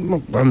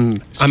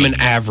 I'm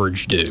an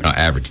average dude.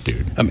 Average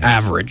dude. I'm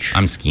average.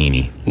 I'm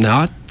skinny.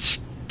 Not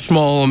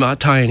small, I'm not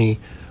tiny.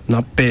 I'm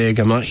not big,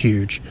 I'm not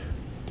huge.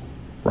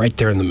 Right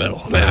there in the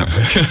middle. I'm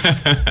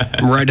average.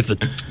 I'm right at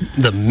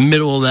the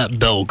middle of that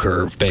bell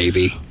curve,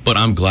 baby. But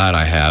I'm glad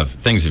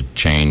things have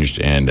changed,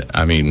 and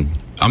I mean,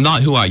 I'm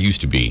not who I used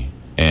to be.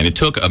 And it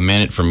took a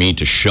minute for me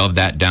to shove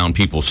that down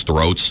people's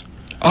throats.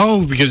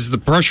 Oh, because the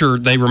pressure,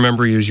 they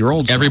remember you as your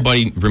old self.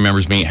 Everybody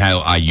remembers me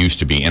how I used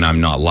to be, and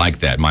I'm not like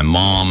that. My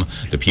mom,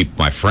 the people,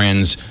 my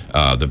friends,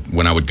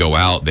 when I would go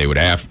out, they would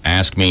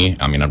ask me.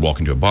 I mean, I'd walk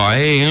into a bar,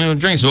 hey, you know,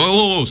 drinks.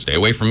 Whoa, stay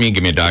away from me.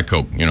 Give me a Diet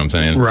Coke. You know what I'm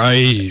saying?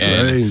 Right,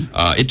 and,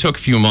 right. It took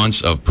a few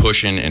months of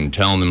pushing and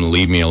telling them to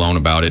leave me alone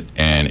about it,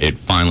 and it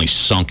finally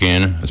sunk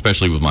in,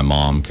 especially with my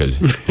mom, because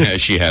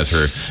she has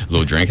her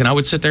little drink, and I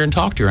would sit there and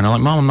talk to her, and I'm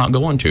like, Mom, I'm not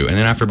going to. And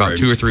then after about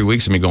 2 or 3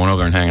 weeks of me going over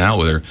there and hanging out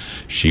with her,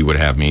 she would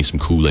have me some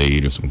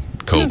Kool-Aid or some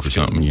Coke or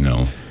something, you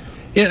know.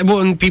 Yeah, well,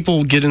 and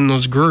people get in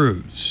those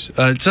grooves.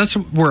 That's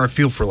where I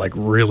feel for, like,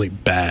 really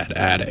bad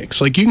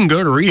addicts. Like, you can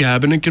go to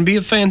rehab, and it can be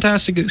a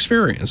fantastic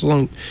experience.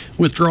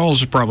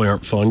 Withdrawals probably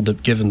aren't fun,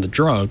 given the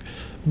drug,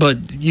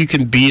 but you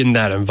can be in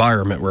that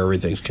environment where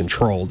everything's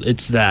controlled.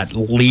 It's that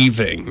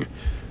leaving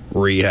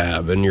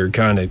rehab, and you're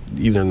kind of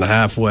either in the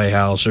halfway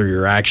house or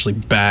you're actually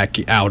back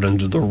out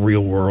into the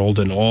real world,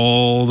 and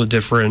all the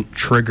different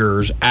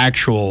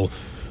actual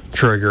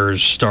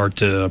triggers start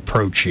to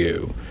approach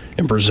you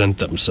and present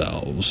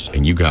themselves.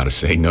 And you got to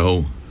say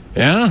no.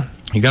 Yeah.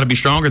 You got to be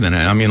stronger than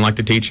that. I mean, like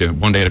to teach you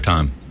one day at a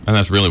time. And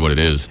that's really what it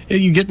is.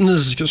 You get in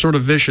this sort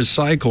of vicious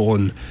cycle.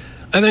 And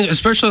I think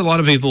especially a lot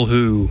of people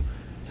who,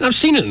 and I've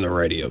seen it in the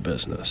radio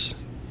business.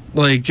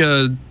 Like,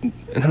 and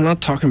I'm not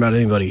talking about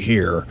anybody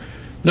here,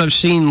 but I've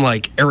seen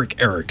like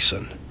Eric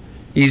Erickson.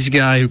 He's a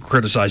guy who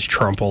criticized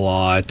Trump a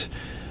lot.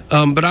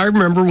 But I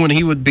remember when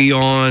he would be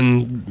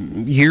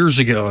on years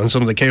ago on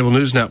some of the cable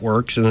news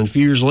networks, and then a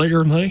few years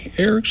later, I'm like,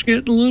 Eric's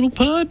getting a little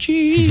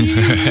punchy.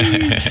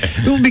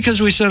 Well,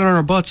 because we sit on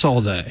our butts all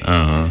day.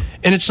 Uh-huh.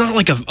 And it's not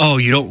like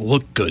you don't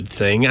look good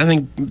thing. I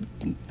think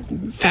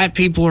fat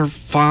people are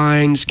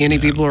fine, skinny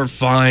people are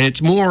fine.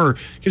 It's more,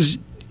 because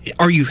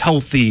are you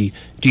healthy?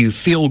 Do you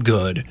feel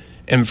good?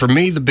 And for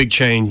me, the big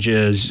change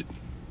is,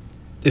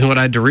 and what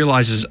I had to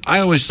realize is, I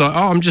always thought,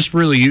 I'm just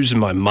really using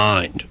my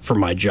mind for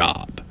my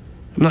job.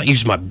 I'm not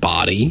using my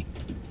body.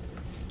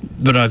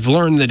 But I've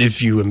learned that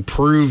if you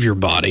improve your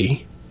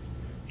body,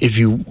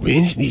 you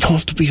don't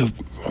have to be a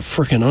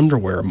freaking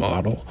underwear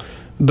model,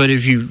 but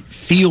if you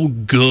feel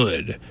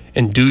good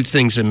and do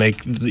things that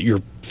make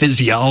your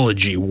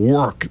physiology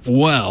work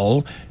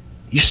well,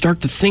 you start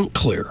to think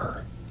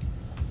clearer.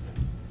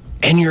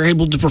 And you're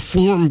able to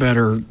perform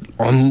better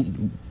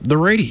on the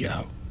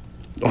radio.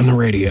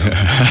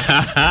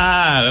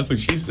 That's what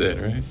she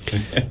said, right?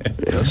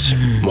 Yes.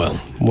 Well,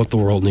 what the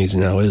world needs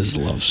now is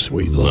love,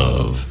 sweet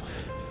love.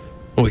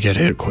 We got to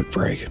hit a quick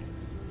break.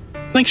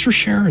 Thanks for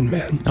sharing,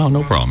 man. Oh,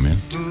 no problem,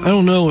 man. I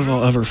don't know if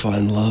I'll ever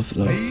find love,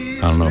 though. I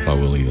don't know if I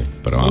will either,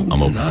 but I'm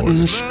open Not for in it.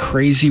 this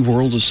crazy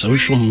world of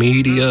social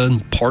media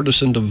and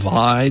partisan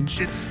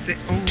divides.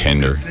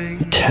 Tender.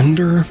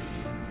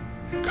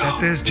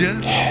 God. There's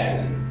just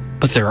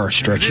But there are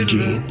stretchy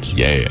jeans.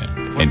 Yeah.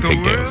 And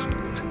pigtails.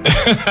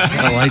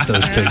 I like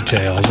those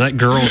pigtails. That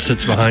girl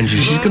sits behind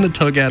you. She's going to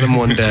tug at him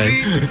one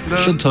day.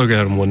 She'll tug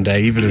at him one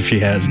day, even if she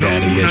has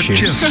daddy not issues.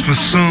 just for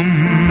some,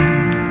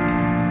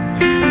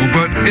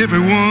 but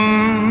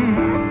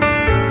everyone.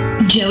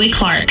 Joey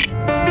Clark.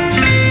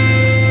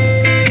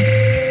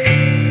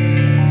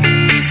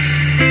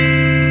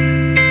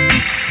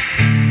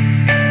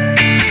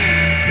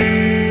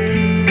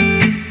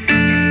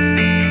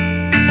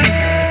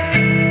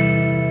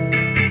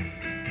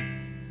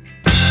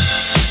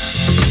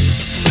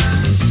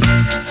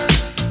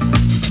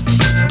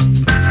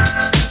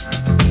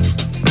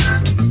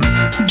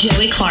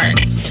 Joey Clark.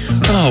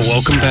 Oh,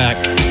 welcome back.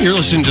 You're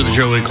listening to the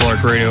Joey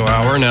Clark Radio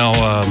Hour. Now,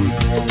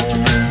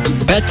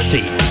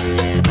 Betsy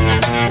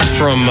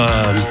from,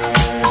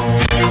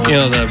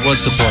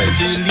 what's the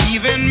place?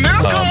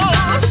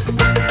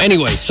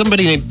 Anyway,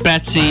 somebody named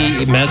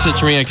Betsy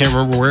messaged me. I can't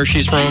remember where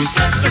she's from.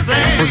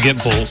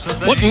 Forgetful.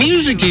 What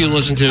music do you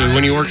listen to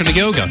when you work at a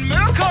yoga?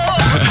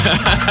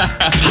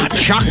 Hot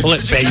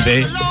chocolate,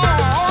 baby.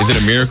 Is it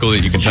a miracle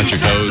that you can touch your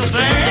toes?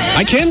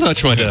 I can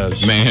touch my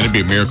toes. Man, it'd be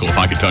a miracle if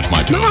I could touch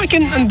my toes. No, I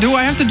can. Do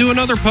I have to do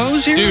another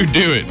pose here? Dude,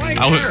 do it.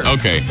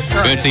 Okay.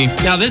 Right. Betsy.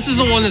 Now, this is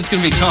the one that's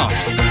going to be tough.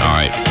 All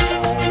right.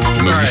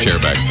 Move your chair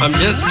back. I'm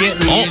just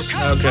getting used.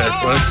 Okay,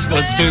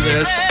 let's do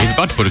this. He's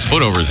about to put his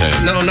foot over his head.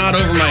 No, not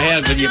over my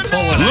head, but you pull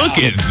it Look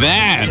out. at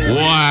that.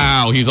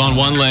 Wow. He's on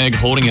one leg,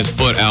 holding his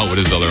foot out with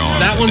his other arm.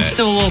 That one's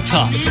still a little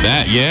tough.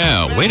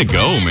 Yeah. Way to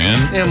go, man.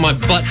 Yeah, my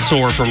butt's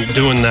sore from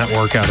doing that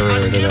workout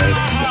earlier today.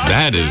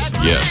 That is,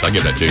 yes, I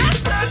give that to you.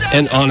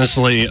 And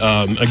honestly,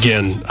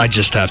 again, I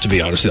just have to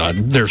be honest with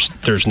you.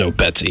 There's no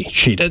Betsy.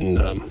 She didn't.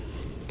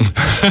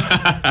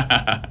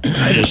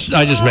 I just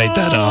made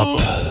that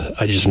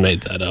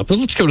up. But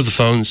let's go to the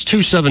phones.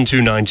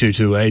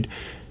 272-9228.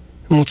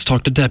 And let's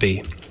talk to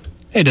Debbie.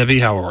 Hey, Debbie,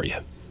 how are you?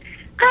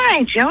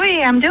 Hi,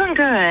 Joey. I'm doing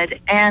good.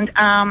 And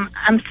I'm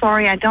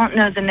sorry, I don't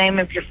know the name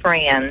of your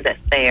friend that's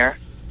there.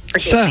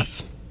 Forgive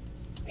Seth. me.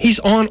 He's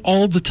on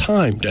all the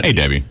time, Debbie. Hey,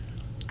 Debbie.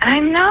 I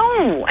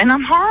know, and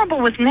I'm horrible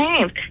with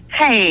names.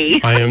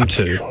 Hey. I am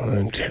too.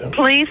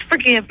 Please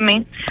forgive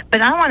me,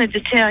 but I wanted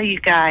to tell you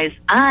guys,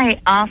 I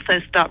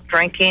also stopped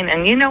drinking,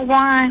 and you know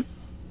why?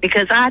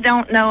 Because I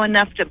don't know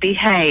enough to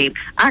behave.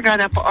 I got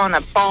up on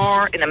a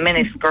bar in a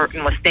miniskirt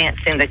and was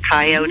dancing the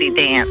coyote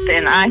dance,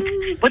 and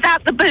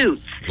without the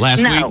boots.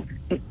 Last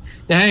week?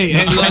 Hey,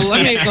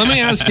 let me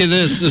ask you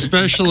this,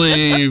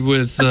 especially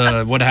with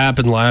what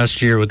happened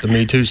last year with the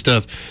Me Too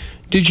stuff.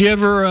 Did you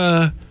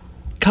ever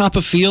cop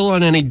a feel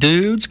on any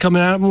dudes coming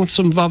at them with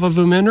some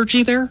va-va-voom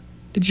energy there?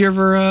 Did you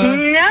ever...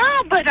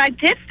 No, but I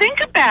did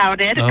think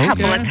about it a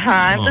couple of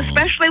times,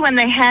 especially when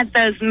they had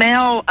those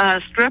male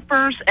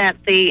strippers at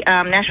the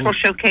National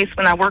Showcase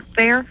when I worked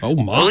there. Oh,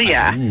 my. Oh,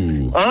 yeah.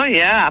 Ooh. Oh,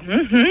 yeah.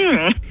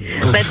 Mm-hmm.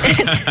 But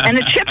and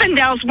the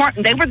Chippendales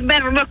weren't... They were the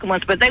better-looking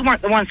ones, but they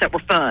weren't the ones that were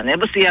fun. It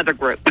was the other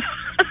group.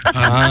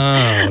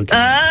 Okay.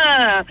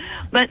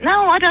 But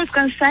no, what I was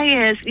going to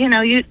say is,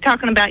 you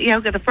talking about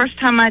yoga. The first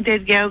time I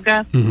did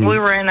yoga, we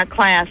were in a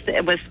class.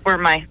 It was for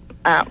my...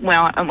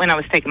 when I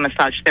was taking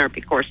massage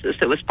therapy courses,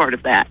 it was part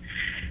of that.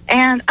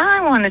 And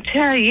I want to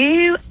tell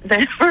you,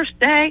 the first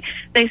day,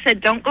 they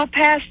said, don't go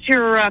past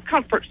your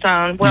comfort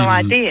zone. Well,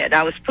 I did.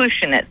 I was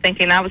pushing it,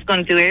 thinking I was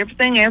going to do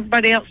everything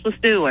everybody else was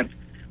doing.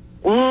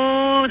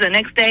 Ooh, the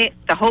next day,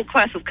 the whole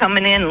class was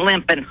coming in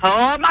limping.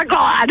 Oh, my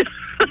God.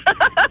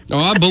 Oh,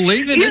 I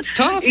believe it. It's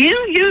tough. You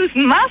use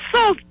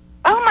muscles.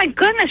 Oh, my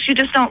goodness, you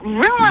just don't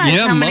realize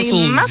how many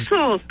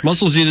muscles.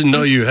 Muscles you didn't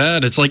know you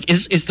had. It's like,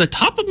 is the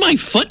top of my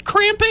foot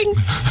cramping?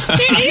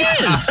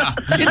 It is.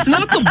 It's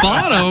not the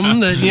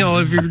bottom that,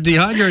 if you're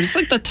dehydrated. It's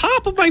like the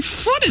top of my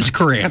foot is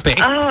cramping.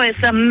 Oh,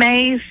 it's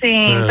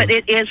amazing. But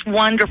it is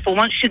wonderful.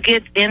 Once you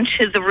get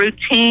into the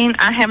routine,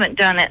 I haven't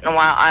done it in a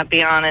while, I'll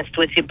be honest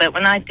with you. But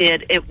when I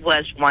did, it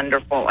was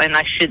wonderful, and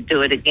I should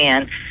do it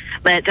again.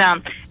 But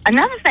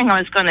another thing I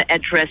was going to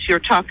address, you were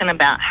talking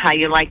about how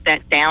you like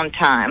that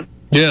downtime.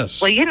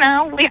 Yes. Well,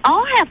 we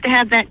all have to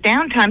have that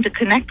downtime to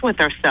connect with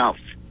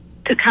ourselves,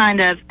 to kind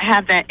of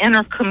have that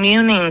inner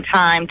communing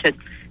time to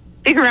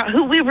figure out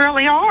who we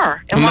really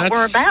are and what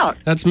we're about.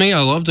 That's me. I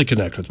love to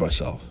connect with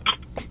myself.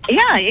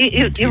 Yeah,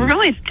 you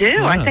really do.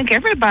 Yeah. I think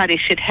everybody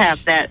should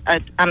have that.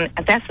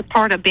 That's a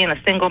part of being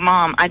a single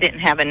mom I didn't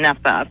have enough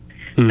of.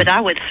 But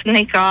I would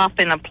sneak off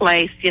in a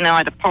place,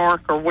 at a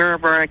park or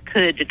wherever I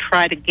could to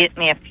try to get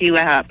me a few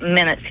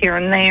minutes here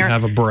and there.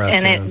 Have a breath.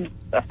 And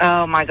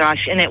oh my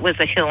gosh, and it was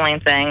a healing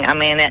thing. I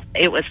mean,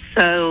 it was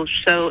so,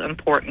 so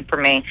important for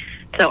me.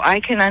 So I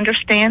can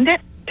understand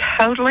it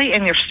totally,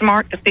 and you're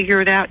smart to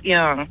figure it out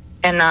young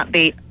and not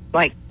be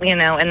like, in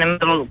the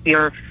middle of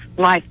your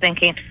life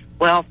thinking,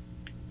 well,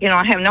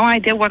 I have no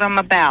idea what I'm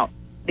about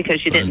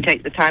because you didn't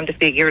take the time to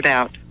figure it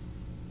out.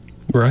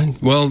 Right.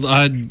 Well,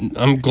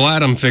 I'm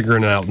glad I'm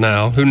figuring it out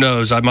now. Who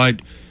knows? I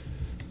might,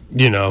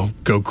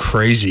 go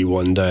crazy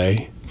one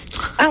day.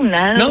 Oh,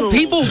 no. No,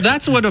 people,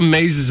 that's what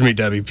amazes me,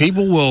 Debbie.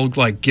 People will,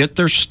 get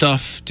their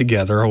stuff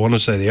together. I want to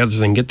say the other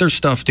thing, get their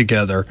stuff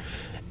together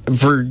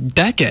for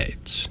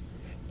decades.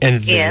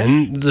 And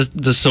then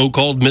the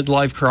so-called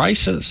midlife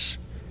crisis.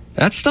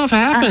 That stuff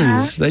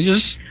happens. They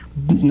just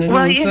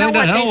well, you know say what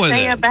to hell they with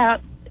say it. about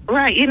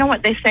right. You know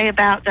what they say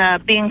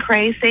about being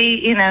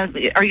crazy.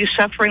 Are you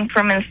suffering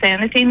from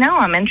insanity? No,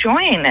 I'm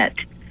enjoying it.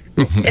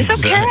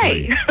 It's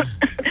okay.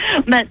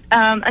 But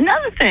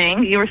another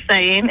thing you were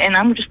saying, and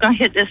I'm just going to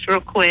hit this real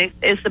quick,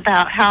 is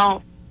about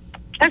how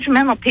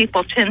judgmental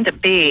people tend to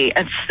be,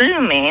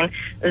 assuming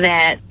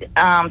that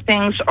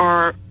things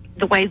are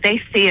the way they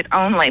see it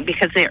only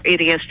because they're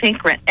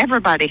idiosyncratic.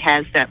 Everybody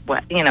has that,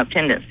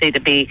 tendency to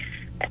be.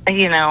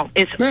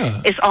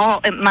 It's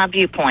all my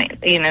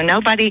viewpoint.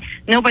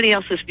 Nobody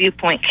else's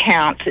viewpoint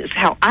counts. It's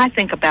how I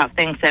think about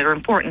things that are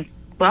important.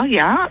 Well,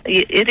 yeah,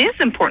 it is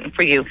important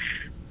for you,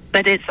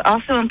 but it's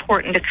also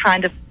important to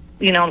kind of,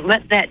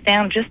 let that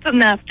down just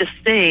enough to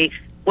see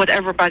what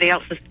everybody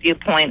else's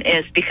viewpoint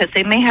is because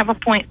they may have a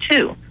point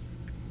too.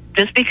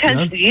 Just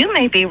because you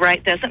may be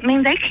right doesn't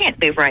mean they can't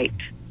be right.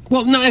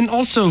 Well, no, and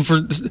also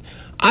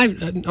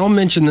I'll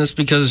mention this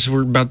because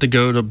we're about to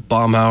go to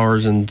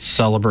Baumhauer's and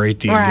celebrate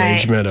the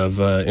engagement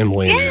of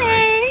Emily and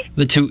Eric.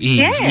 The two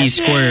E's, E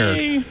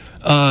squared.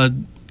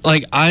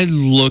 I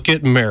look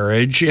at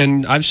marriage,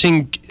 and I've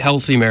seen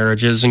healthy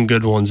marriages and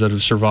good ones that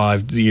have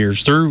survived the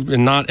years through,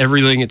 and not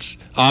everything. It's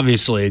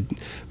obviously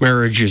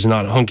marriage is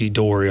not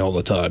hunky-dory all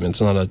the time.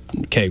 It's not a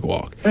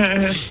cakewalk.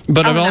 Mm-hmm.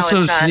 But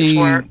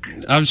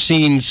I've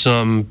seen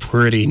some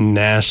pretty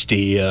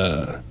nasty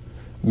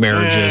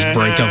marriages,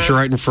 breakups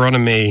right in front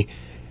of me.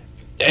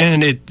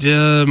 And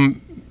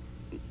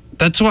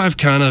that's why I've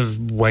kind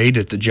of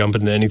waited to jump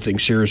into anything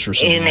serious for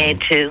so long. You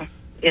need to.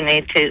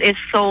 It's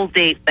soul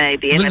deep,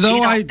 baby. And if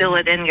you don't feel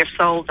it in your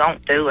soul,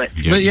 don't do it.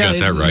 Yeah, you got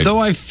that right. Though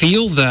I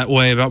feel that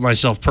way about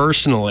myself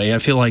personally, I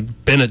feel like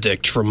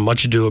Benedict from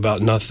Much Ado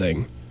About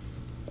Nothing.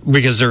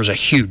 Because there's a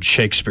huge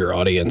Shakespeare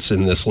audience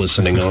in this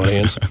listening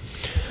audience.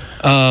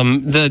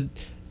 That,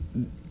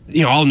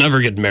 I'll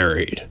never get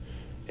married.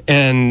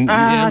 And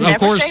of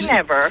course, say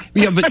never.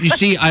 Yeah, but you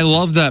see, I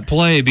love that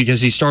play because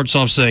he starts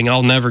off saying,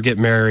 "I'll never get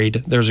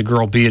married." There's a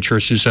girl,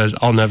 Beatrice, who says,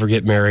 "I'll never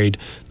get married."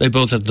 They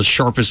both have the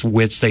sharpest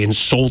wits. They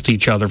insult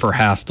each other for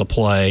half the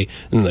play,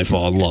 and then they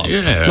fall in love.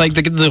 Yeah. Like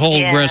the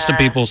whole rest of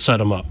people set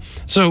them up.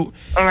 So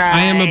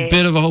I am a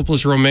bit of a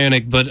hopeless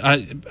romantic, but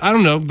I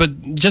don't know. But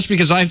just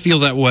because I feel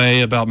that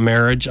way about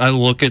marriage, I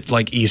look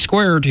at E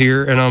squared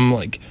here, and I'm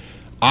like,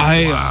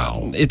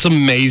 it's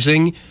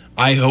amazing.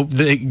 I hope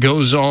that it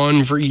goes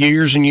on for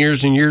years and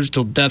years and years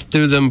till death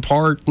do them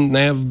part, and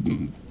they have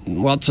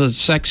lots of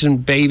sex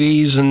and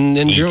babies and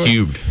enjoy.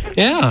 E-cubed.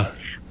 Yeah.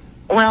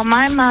 Well,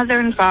 my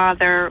mother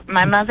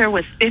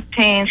was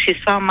 15. She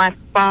saw my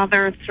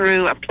father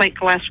through a plate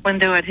glass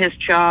window at his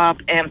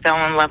job and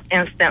fell in love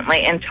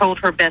instantly and told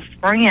her best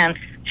friend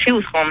she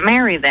was going to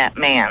marry that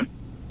man.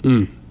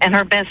 And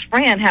her best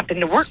friend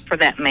happened to work for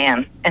that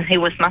man, and he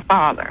was my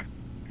father.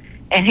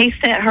 And he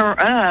set her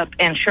up,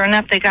 and sure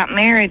enough, they got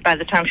married by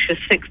the time she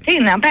was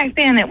 16. Now, back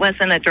then, it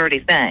wasn't a dirty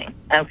thing,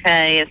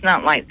 okay? It's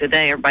not like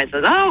today everybody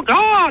says, oh,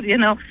 God,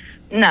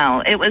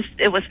 No, it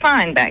was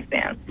fine back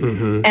then.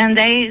 Mm-hmm. And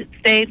they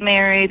stayed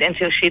married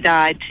until she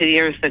died 2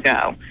 years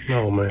ago.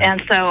 Oh, man.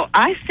 And so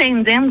I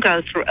seen them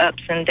go through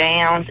ups and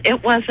downs.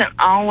 It wasn't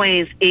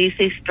always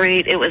easy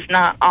street. It was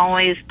not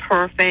always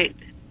perfect,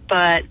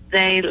 but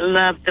they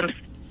loved them.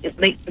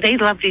 They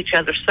loved each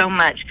other so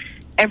much.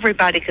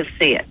 Everybody could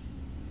see it.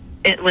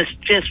 It was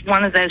just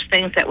one of those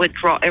things that would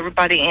draw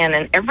everybody in.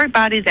 And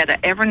everybody that I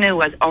ever knew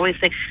was always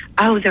saying,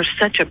 oh, they're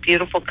such a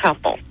beautiful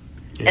couple.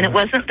 Yeah. And it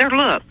wasn't their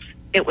looks.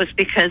 It was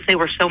because they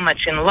were so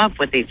much in love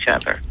with each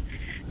other.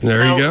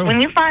 There you go. When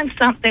you find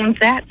something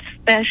that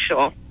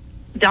special,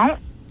 don't,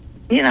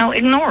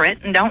 ignore it.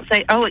 And don't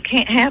say, oh, it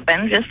can't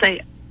happen. Just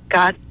say,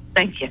 God,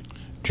 thank you.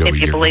 Joey,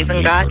 if you believe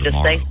in God,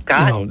 just say,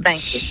 God, thank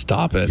you.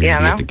 Stop it.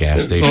 At the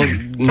gas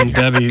station.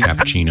 Debbie,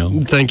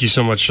 cappuccino. Thank you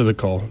so much for the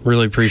call.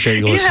 Really appreciate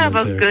you listening. You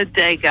have a good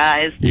day,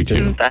 guys. You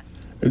too.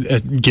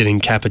 Getting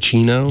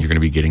cappuccino? You're going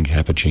to be getting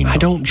cappuccino. I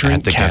don't drink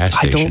at the gas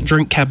station. I don't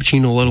drink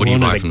cappuccino. What do you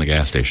buy from the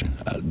gas station?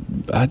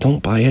 I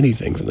don't buy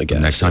anything from the gas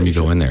station. Next time you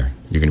go in there,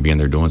 you're going to be in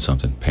there doing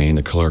something, paying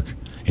the clerk,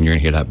 and you're going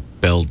to hear that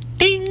bell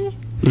ding.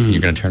 Mm-hmm.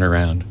 You're going to turn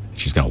around.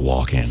 She's going to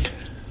walk in.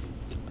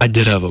 I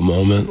did have a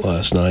moment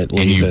last night And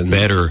leaving. you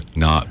better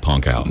not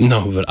punk out.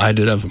 No, but I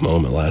did have a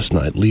moment last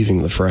night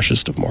leaving the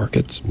freshest of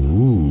markets.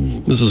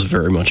 Ooh. This is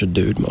very much a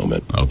dude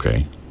moment.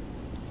 Okay.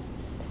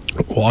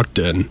 Walked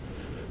in.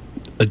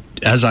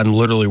 As I'm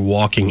literally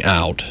walking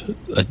out,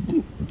 a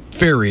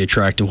very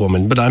attractive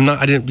woman, but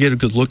I didn't get a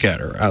good look at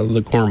her. Out of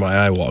the corner of my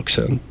eye walks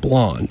in,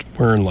 blonde,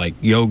 wearing like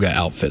yoga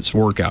outfits,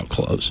 workout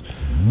clothes.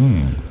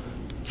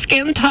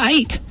 Skin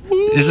tight.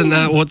 Isn't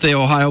that what the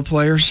Ohio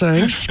players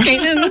sang?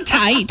 Skin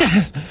tight.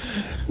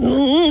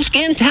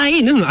 Skin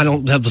tight. I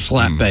don't have the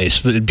slap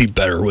bass, but it'd be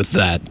better with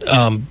that.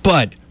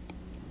 But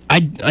I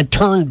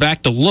turned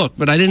back to look,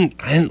 but I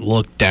didn't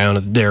look down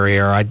at the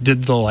derriere. I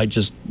did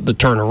the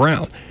turn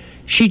around.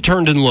 She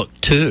turned and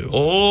looked too.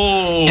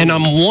 Oh. And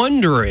I'm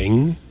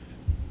wondering,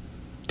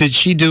 did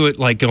she do it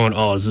like going,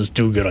 oh, is this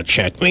dude going to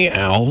check me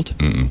out?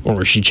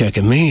 Or is she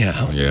checking me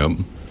out? Yep.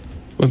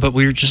 But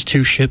we were just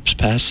two ships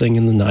passing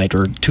in the night,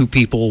 or two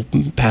people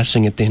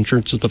passing at the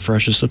entrance of the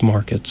freshest of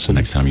markets. And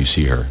Next time you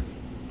see her.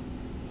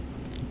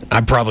 I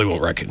probably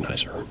won't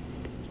recognize her.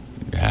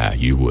 Yeah,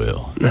 you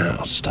will.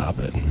 No, stop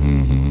it.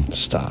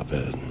 Stop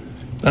it.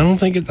 I don't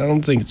think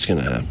it's going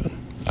to happen.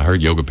 I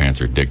heard yoga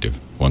pants are addictive.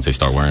 Once they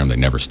start wearing them, they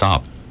never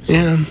stop. So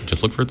Yeah.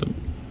 Just look for them.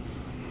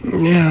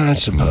 Yeah, I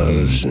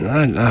suppose.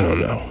 I don't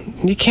know.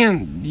 You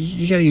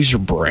got to use your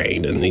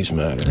brain in these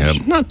matters.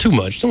 Yep. Not too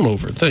much. Don't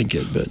overthink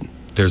it, but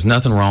There's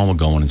nothing wrong with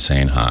going and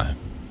saying hi.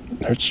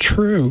 that's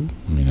true.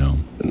 You know.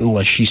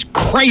 Unless she's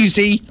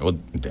crazy. Well,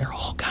 they're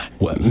all kind.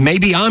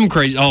 Maybe I'm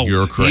crazy. Oh,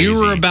 You're crazy. You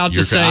were about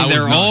to say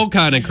they're all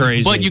kind of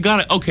crazy. But you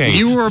got to, okay.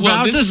 You were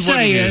about this to is what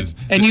say it, is.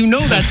 and you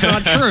know that's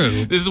not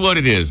true. This is what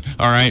it is,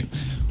 all right?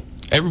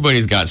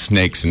 Everybody's got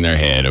snakes in their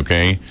head,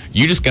 okay?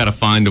 You just got to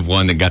find the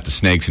one that got the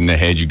snakes in the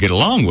head you get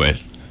along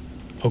with.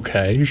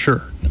 Okay,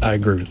 sure. I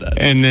agree with that.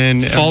 And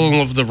then fall in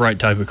love with the right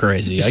type of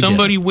crazy.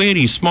 Somebody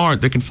witty,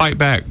 smart, that can fight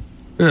back.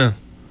 Yeah.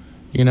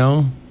 You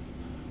know?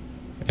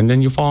 And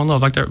then you fall in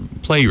love, like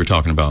that play you were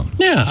talking about.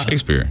 Yeah.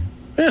 Shakespeare.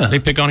 Yeah. They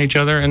pick on each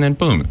other, and then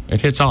boom,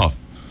 it hits off.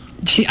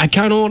 See, I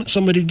kind of want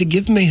somebody to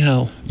give me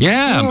hell.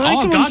 Yeah.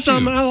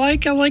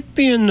 I like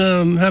being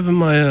having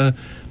my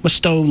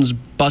stones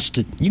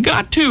busted. You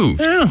got to.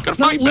 Yeah, gotta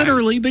not fight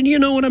literally, but you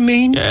know what I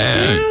mean.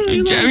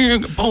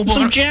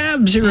 Some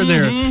jabs here or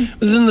there.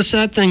 But then the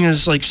sad thing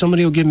is, like,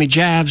 somebody will give me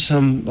jabs.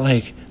 I'm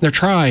like, they're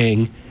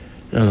trying.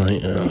 And I'm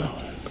like,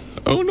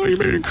 oh no, you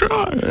made me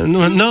cry.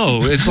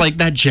 No, it's like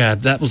that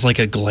jab. That was like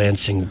a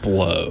glancing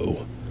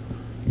blow.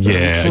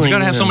 Yeah, you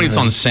gotta have somebody that's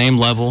on the same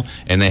level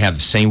and they have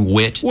the same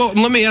wit. Well,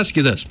 let me ask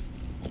you this.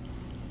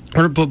 I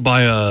heard put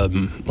by a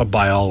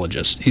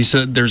biologist. He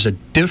said there's a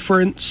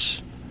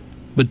difference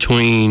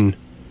between,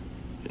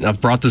 and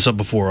I've brought this up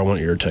before, I want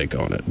your take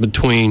on it,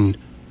 between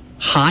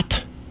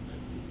hot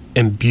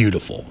and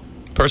beautiful.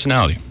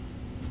 Personality.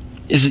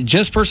 Is it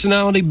just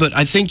personality? But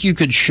I think you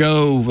could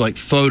show, like,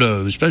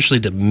 photos, especially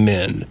to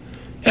men.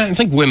 And I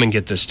think women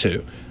get this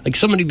too. Like,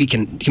 somebody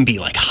can be,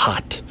 like,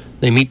 hot.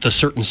 They meet the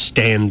certain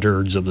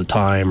standards of the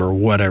time or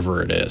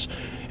whatever it is.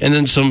 And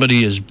then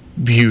somebody is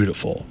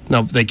beautiful.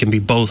 Now, they can be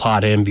both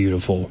hot and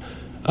beautiful.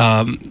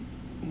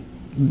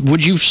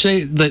 Would you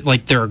say that,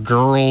 like, there are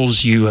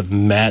girls you have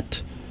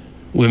met,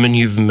 women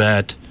you've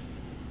met,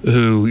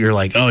 who you're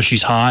like, oh,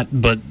 she's hot,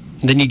 but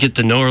then you get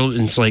to know her,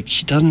 and it's like,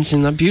 she doesn't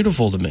seem that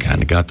beautiful to me.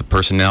 Kind of got the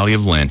personality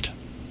of lint.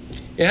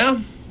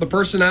 Yeah, the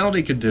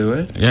personality could do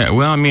it. Yeah,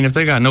 well, I mean, if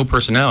they got no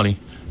personality,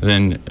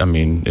 then, I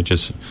mean,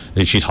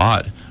 she's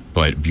hot.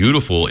 But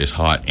beautiful is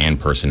hot and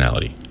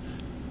personality.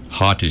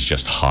 Hot is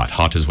just hot.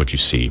 Hot is what you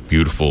see.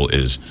 Beautiful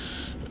is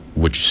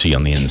what you see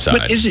on the inside.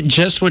 But is it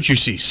just what you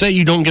see? Say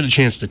you don't get a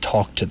chance to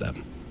talk to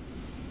them.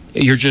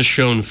 You're just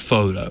shown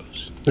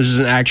photos. This is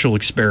an actual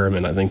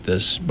experiment I think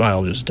this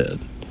biologist did.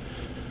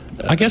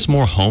 I guess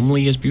more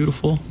homely is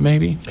beautiful,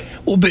 maybe.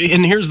 Well,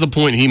 and here's the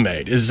point he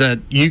made, is that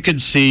you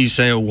could see,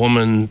 say, a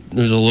woman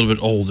who's a little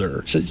bit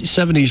older,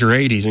 70s or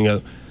 80s, and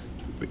go,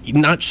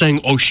 not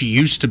saying, oh, she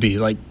used to be,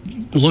 like,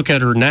 look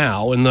at her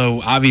now, and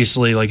though,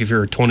 obviously, like, if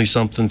you're a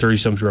 20-something,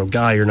 30-something-year-old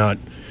guy, you're not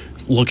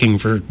looking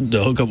to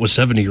hook up with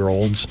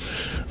 70-year-olds,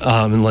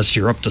 unless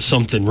you're up to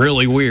something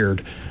really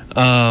weird.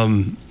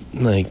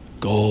 Like,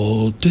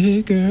 gold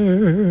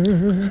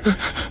digger.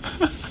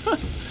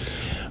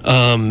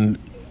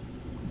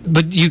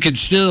 But you could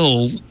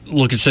still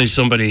look and say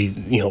somebody,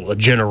 a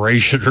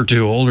generation or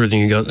two older than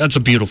you, go, that's a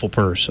beautiful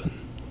person.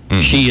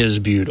 Mm-hmm. She is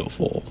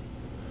beautiful.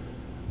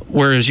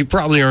 Whereas you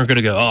probably aren't going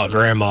to go, oh,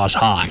 grandma's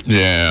hot.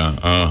 Yeah,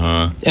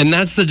 uh-huh. And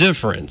that's the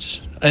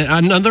difference.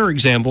 Another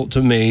example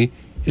to me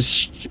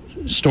is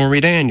Stormy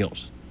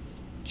Daniels.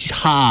 She's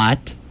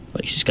hot.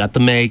 Like, she's got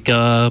the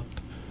makeup.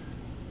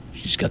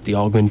 She's got the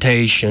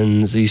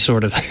augmentations, these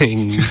sort of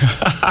things.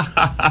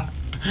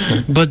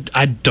 But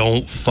I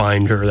don't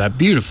find her that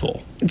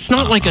beautiful. It's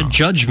not like a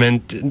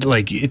judgment.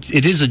 Like,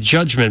 it is a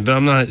judgment,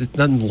 but it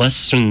doesn't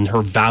lessen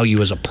her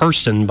value as a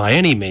person by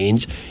any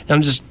means.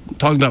 I'm just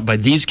talking about by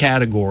these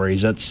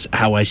categories. That's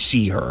how I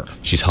see her.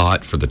 She's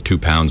hot for the 2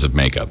 pounds of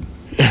makeup.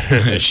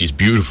 She's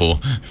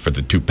beautiful for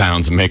the 2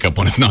 pounds of makeup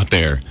when it's not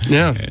there.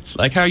 Yeah. It's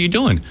like, how are you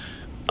doing?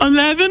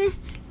 11?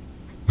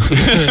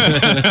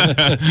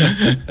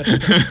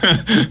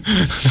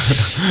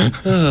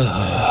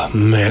 Oh,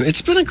 man,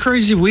 it's been a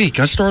crazy week.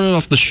 I started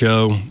off the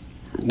show,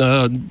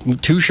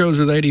 2 shows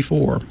with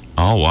 84.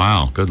 Oh,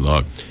 wow. Good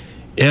luck.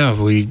 Yeah,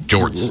 we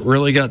Jorts.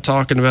 Really got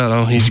talking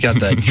about, he's got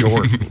that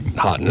Jort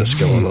hotness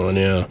going on,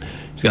 yeah.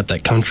 He's got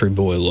that country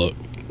boy look.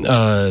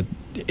 I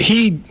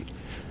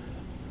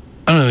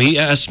don't know, he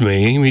asked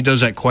me, he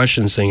does that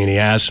questions thing, and he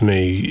asked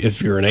me,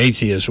 if you're an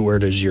atheist, where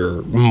does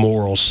your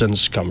moral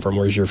sense come from?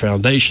 Where's your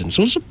foundation?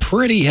 So it was a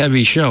pretty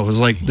heavy show. It was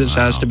like, this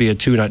has to be a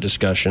 2-night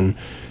discussion.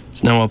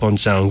 It's now up on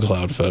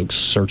SoundCloud, folks.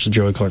 Search the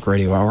Joey Clark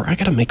Radio Hour. I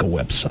got to make a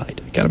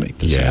website. I got to make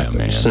this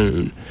happen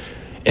soon.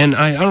 And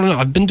I don't know,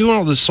 I've been doing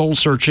all this soul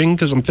searching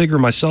because I'm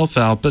figuring myself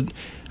out, but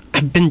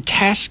I've been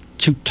tasked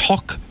to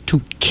talk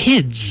to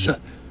kids,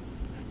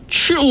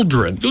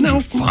 children,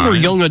 or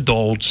young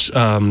adults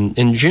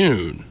in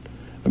June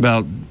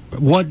about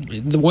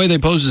the way they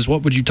pose is,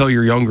 what would you tell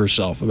your younger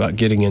self about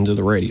getting into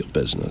the radio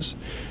business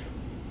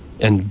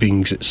and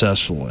being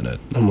successful in it?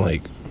 I'm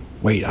like,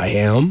 wait, I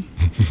am?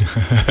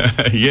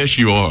 Yes,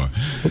 you are.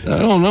 I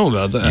don't know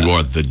about that. You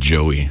are the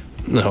Joey.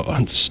 No,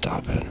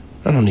 stop it.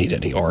 I don't need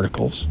any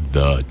articles.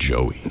 The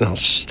Joey. No,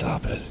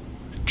 stop it.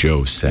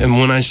 Joe said. And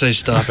when I say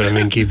stop it, I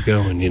mean keep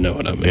going. You know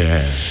what I mean?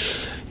 Yeah.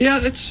 Yeah,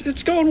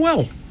 it's going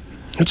well.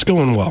 It's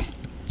going well.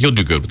 You'll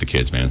do good with the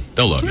kids, man.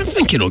 They'll love you. I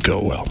think it'll go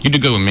well. You do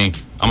good with me.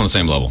 I'm on the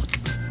same level.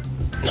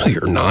 No,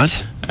 you're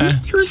not.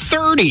 You're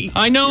 30.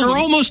 I know. You're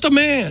almost a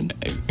man.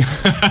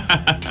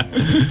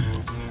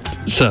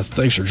 Seth,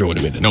 thanks for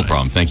joining me tonight. No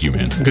problem. Thank you,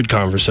 man. Good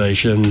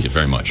conversation. Thank you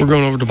very much. We're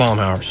going over to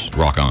Baumhauer's.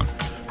 Rock on.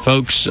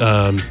 Folks,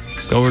 go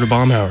over to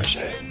Baumhauer's.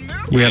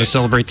 We got to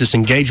celebrate this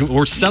engagement.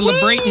 We're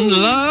celebrating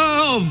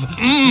love.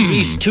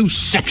 These 2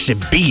 sexy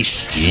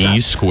beasts. E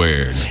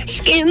squared.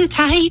 Skin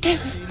tight.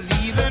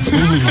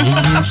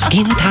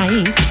 Skin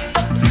tight.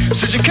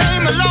 Since you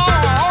came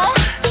along.